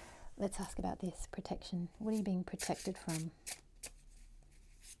 Let's ask about this protection. What are you being protected from?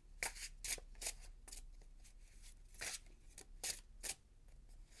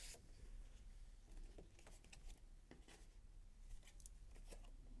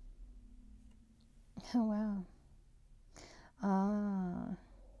 Oh, wow. Ah,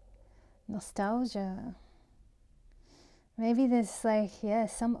 nostalgia. Maybe there's like, yeah,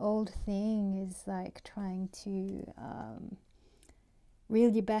 some old thing is like trying to reel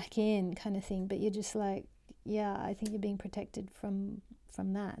you back in, kind of thing, but you're just like, yeah, I think you're being protected from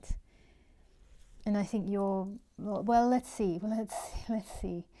that. And I think you're, well, let's see.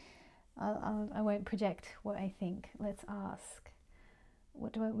 I won't project what I think. Let's ask.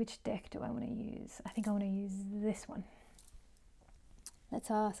 Which deck do I want to use? I think I want to use this one.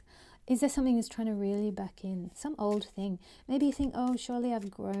 Let's ask, is there something that's trying to reel you back in? Some old thing. Maybe you think, oh, surely I've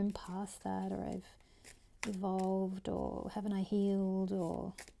grown past that, or I've evolved, or haven't I healed,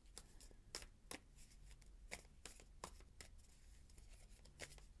 or...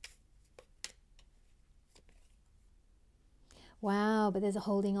 Wow, but there's a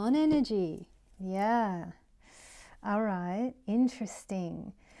holding on energy. Yeah. All right,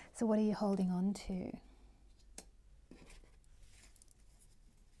 interesting. So what are you holding on to?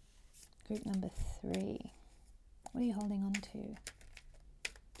 Group number 3. What are you holding on to?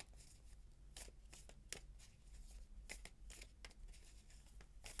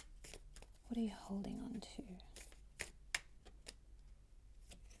 What are you holding on to?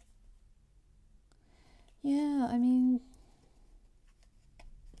 Yeah, I mean,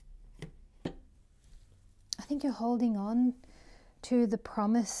 I think you're holding on to the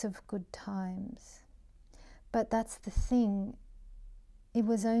promise of good times. But that's the thing. It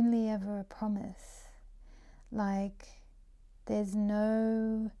was only ever a promise. Like, there's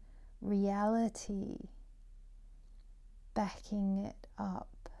no reality backing it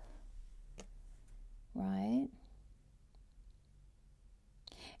up, right?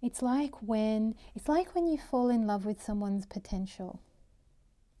 It's like when you fall in love with someone's potential.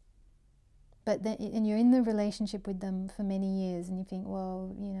 but then, and you're in the relationship with them for many years, and you think,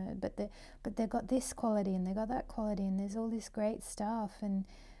 well, you know, but they've got this quality and they got that quality, and there's all this great stuff, and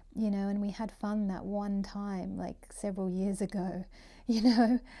you know, and we had fun that one time, like several years ago, you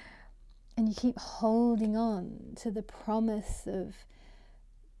know, and you keep holding on to the promise of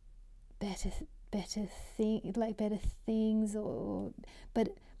better things, but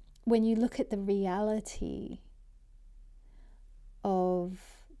when you look at the reality of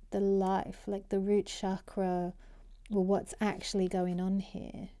the life, like the root chakra, well, what's actually going on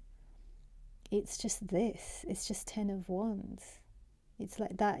here, it's just this, it's just 10 of Wands. It's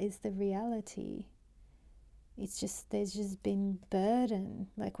like, that is the reality. It's just, there's just been burden.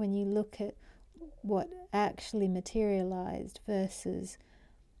 Like when you look at what actually materialized versus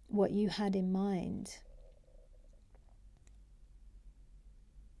what you had in mind.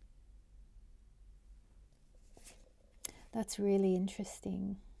 That's really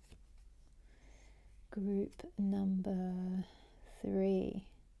interesting. Group number 3.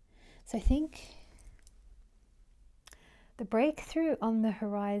 So I think the breakthrough on the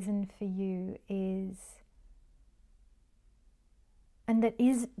horizon for you is, and that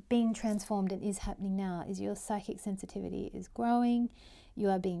is being transformed and is happening now, is your psychic sensitivity is growing. You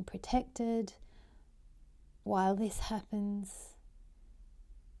are being protected while this happens.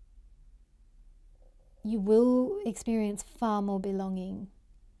 You will experience far more belonging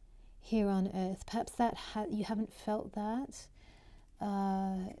here on earth. Perhaps that you haven't felt that,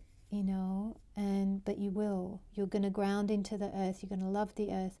 you know, but you will. You're going to ground into the earth. You're going to love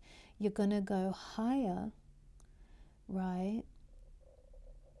the earth. You're going to go higher, right?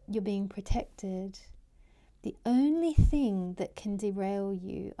 You're being protected. The only thing that can derail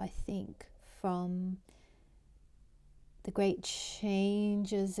you, I think, from the great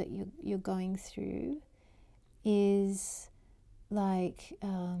changes that you're going through is like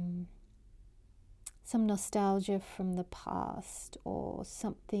some nostalgia from the past, or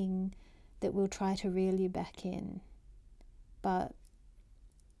something that will try to reel you back in. But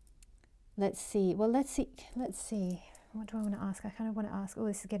let's see. What do I want to ask? I kind of want to ask, oh,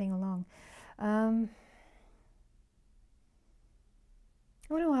 this is getting along. I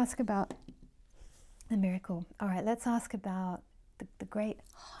want to ask about the miracle. All right, let's ask about the great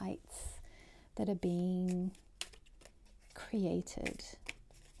heights that are being created.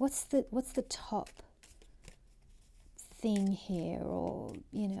 What's the top thing here, or,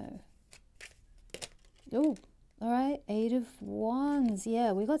 you know? Oh, all right, 8 of Wands.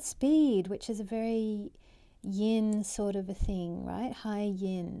 Yeah, we got speed, which is a very yin sort of a thing, right? High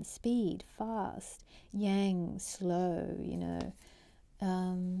yin, speed, fast. Yang, slow, you know.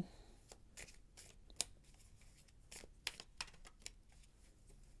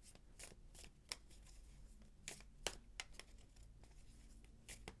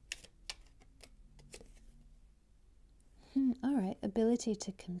 All right, ability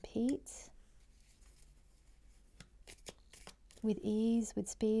to compete with ease, with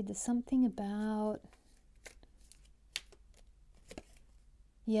speed. There's something about,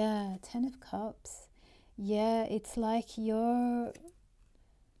 yeah, 10 of Cups. Yeah, it's like you're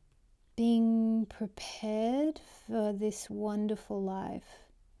being prepared for this wonderful life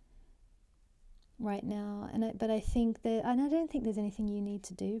right now. But I think that, and I don't think there's anything you need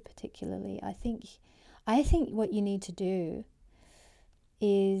to do particularly. I think what you need to do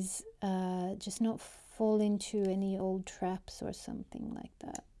is just not fall into any old traps or something like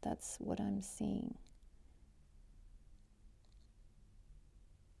that. That's what I'm seeing.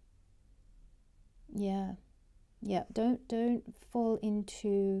 Yeah. Don't fall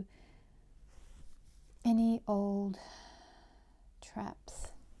into any old traps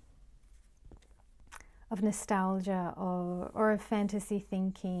of nostalgia or of fantasy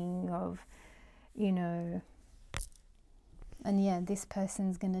thinking of, you know, and yeah, this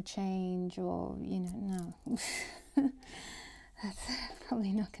person's gonna change, or, you know, no. That's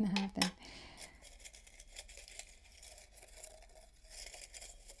probably not gonna happen.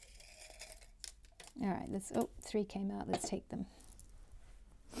 All right, oh, 3 came out, let's take them.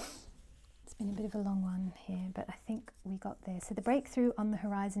 It's been a bit of a long one here, but I think we got there. So the breakthrough on the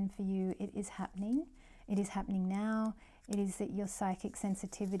horizon for you, it is happening. It is happening now. It is that your psychic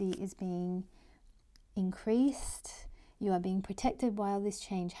sensitivity is being increased. You are being protected while this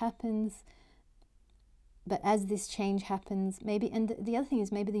change happens. But as this change happens, maybe, and the other thing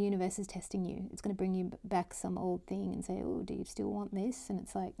is, maybe the universe is testing you. It's going to bring you back some old thing and say, oh, do you still want this? And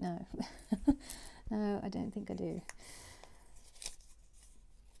it's like, no. No, I don't think I do.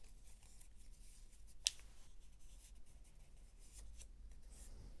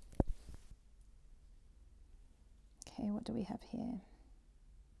 Okay, what do we have here?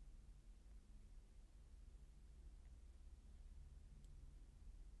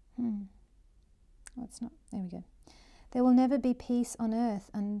 that's not, there we go. There will never be peace on earth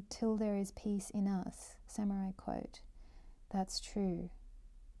until there is peace in us. Samurai quote. That's true.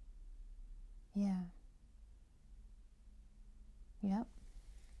 Yeah. Yep.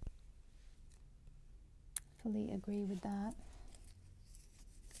 Fully agree with that.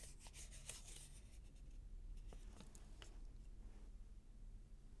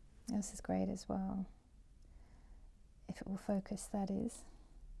 This is great as well. If it will focus, that is.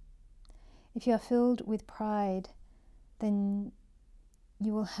 If you are filled with pride, then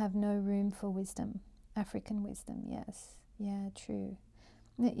you will have no room for wisdom. African wisdom, yes. Yeah, true.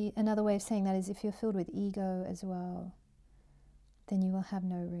 Another way of saying that is if you're filled with ego as well, then you will have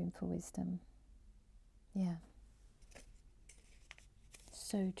no room for wisdom. Yeah.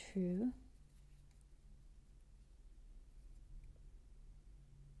 So true.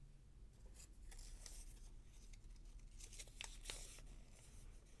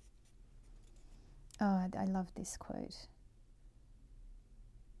 Oh, I love this quote.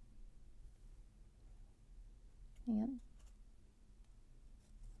 Hang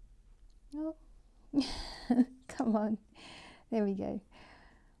on. Oh, come on. There we go.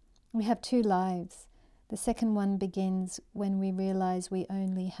 We have two lives. The second one begins when we realize we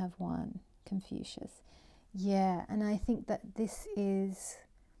only have one. Confucius. Yeah, and I think that this is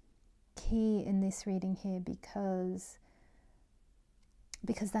key in this reading here because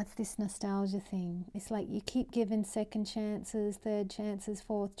that's this nostalgia thing. It's like you keep giving second chances, third chances,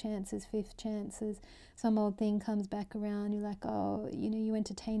 fourth chances, fifth chances. Some old thing comes back around, you're like, oh, you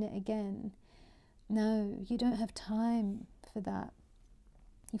entertain it again. No, you don't have time for that.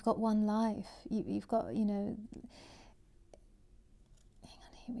 You've got one life. You've got, hang on,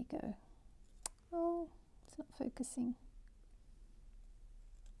 here we go. Oh, it's not focusing.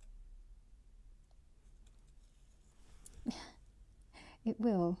 It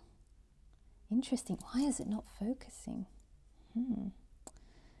will. Interesting. Why is it not focusing?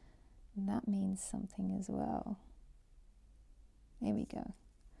 That means something as well. There we go.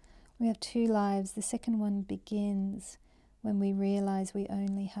 We have two lives. The second one begins when we realize we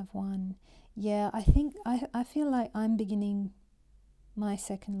only have one. Yeah, I think I feel like I'm beginning my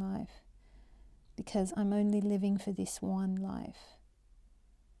second life because I'm only living for this one life.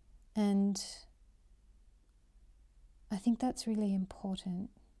 And I think that's really important.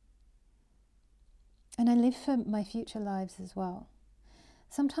 And I live for my future lives as well.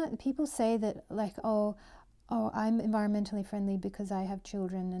 Sometimes people say that, like, oh, I'm environmentally friendly because I have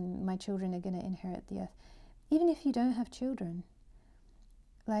children and my children are going to inherit the earth. Even if you don't have children,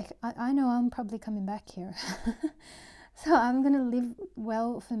 like, I know I'm probably coming back here. So I'm going to live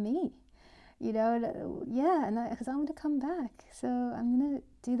well for me, yeah, and because I want to come back. So I'm going to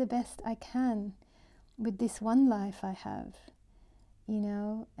do the best I can with this one life I have,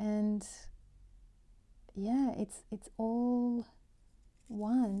 and yeah, it's all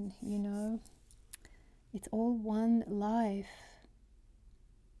one, it's all one life.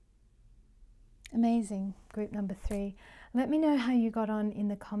 Amazing. Group number 3. Let me know how you got on in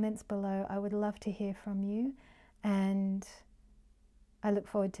the comments below. I would love to hear from you, and I look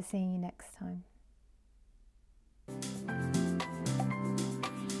forward to seeing you next time.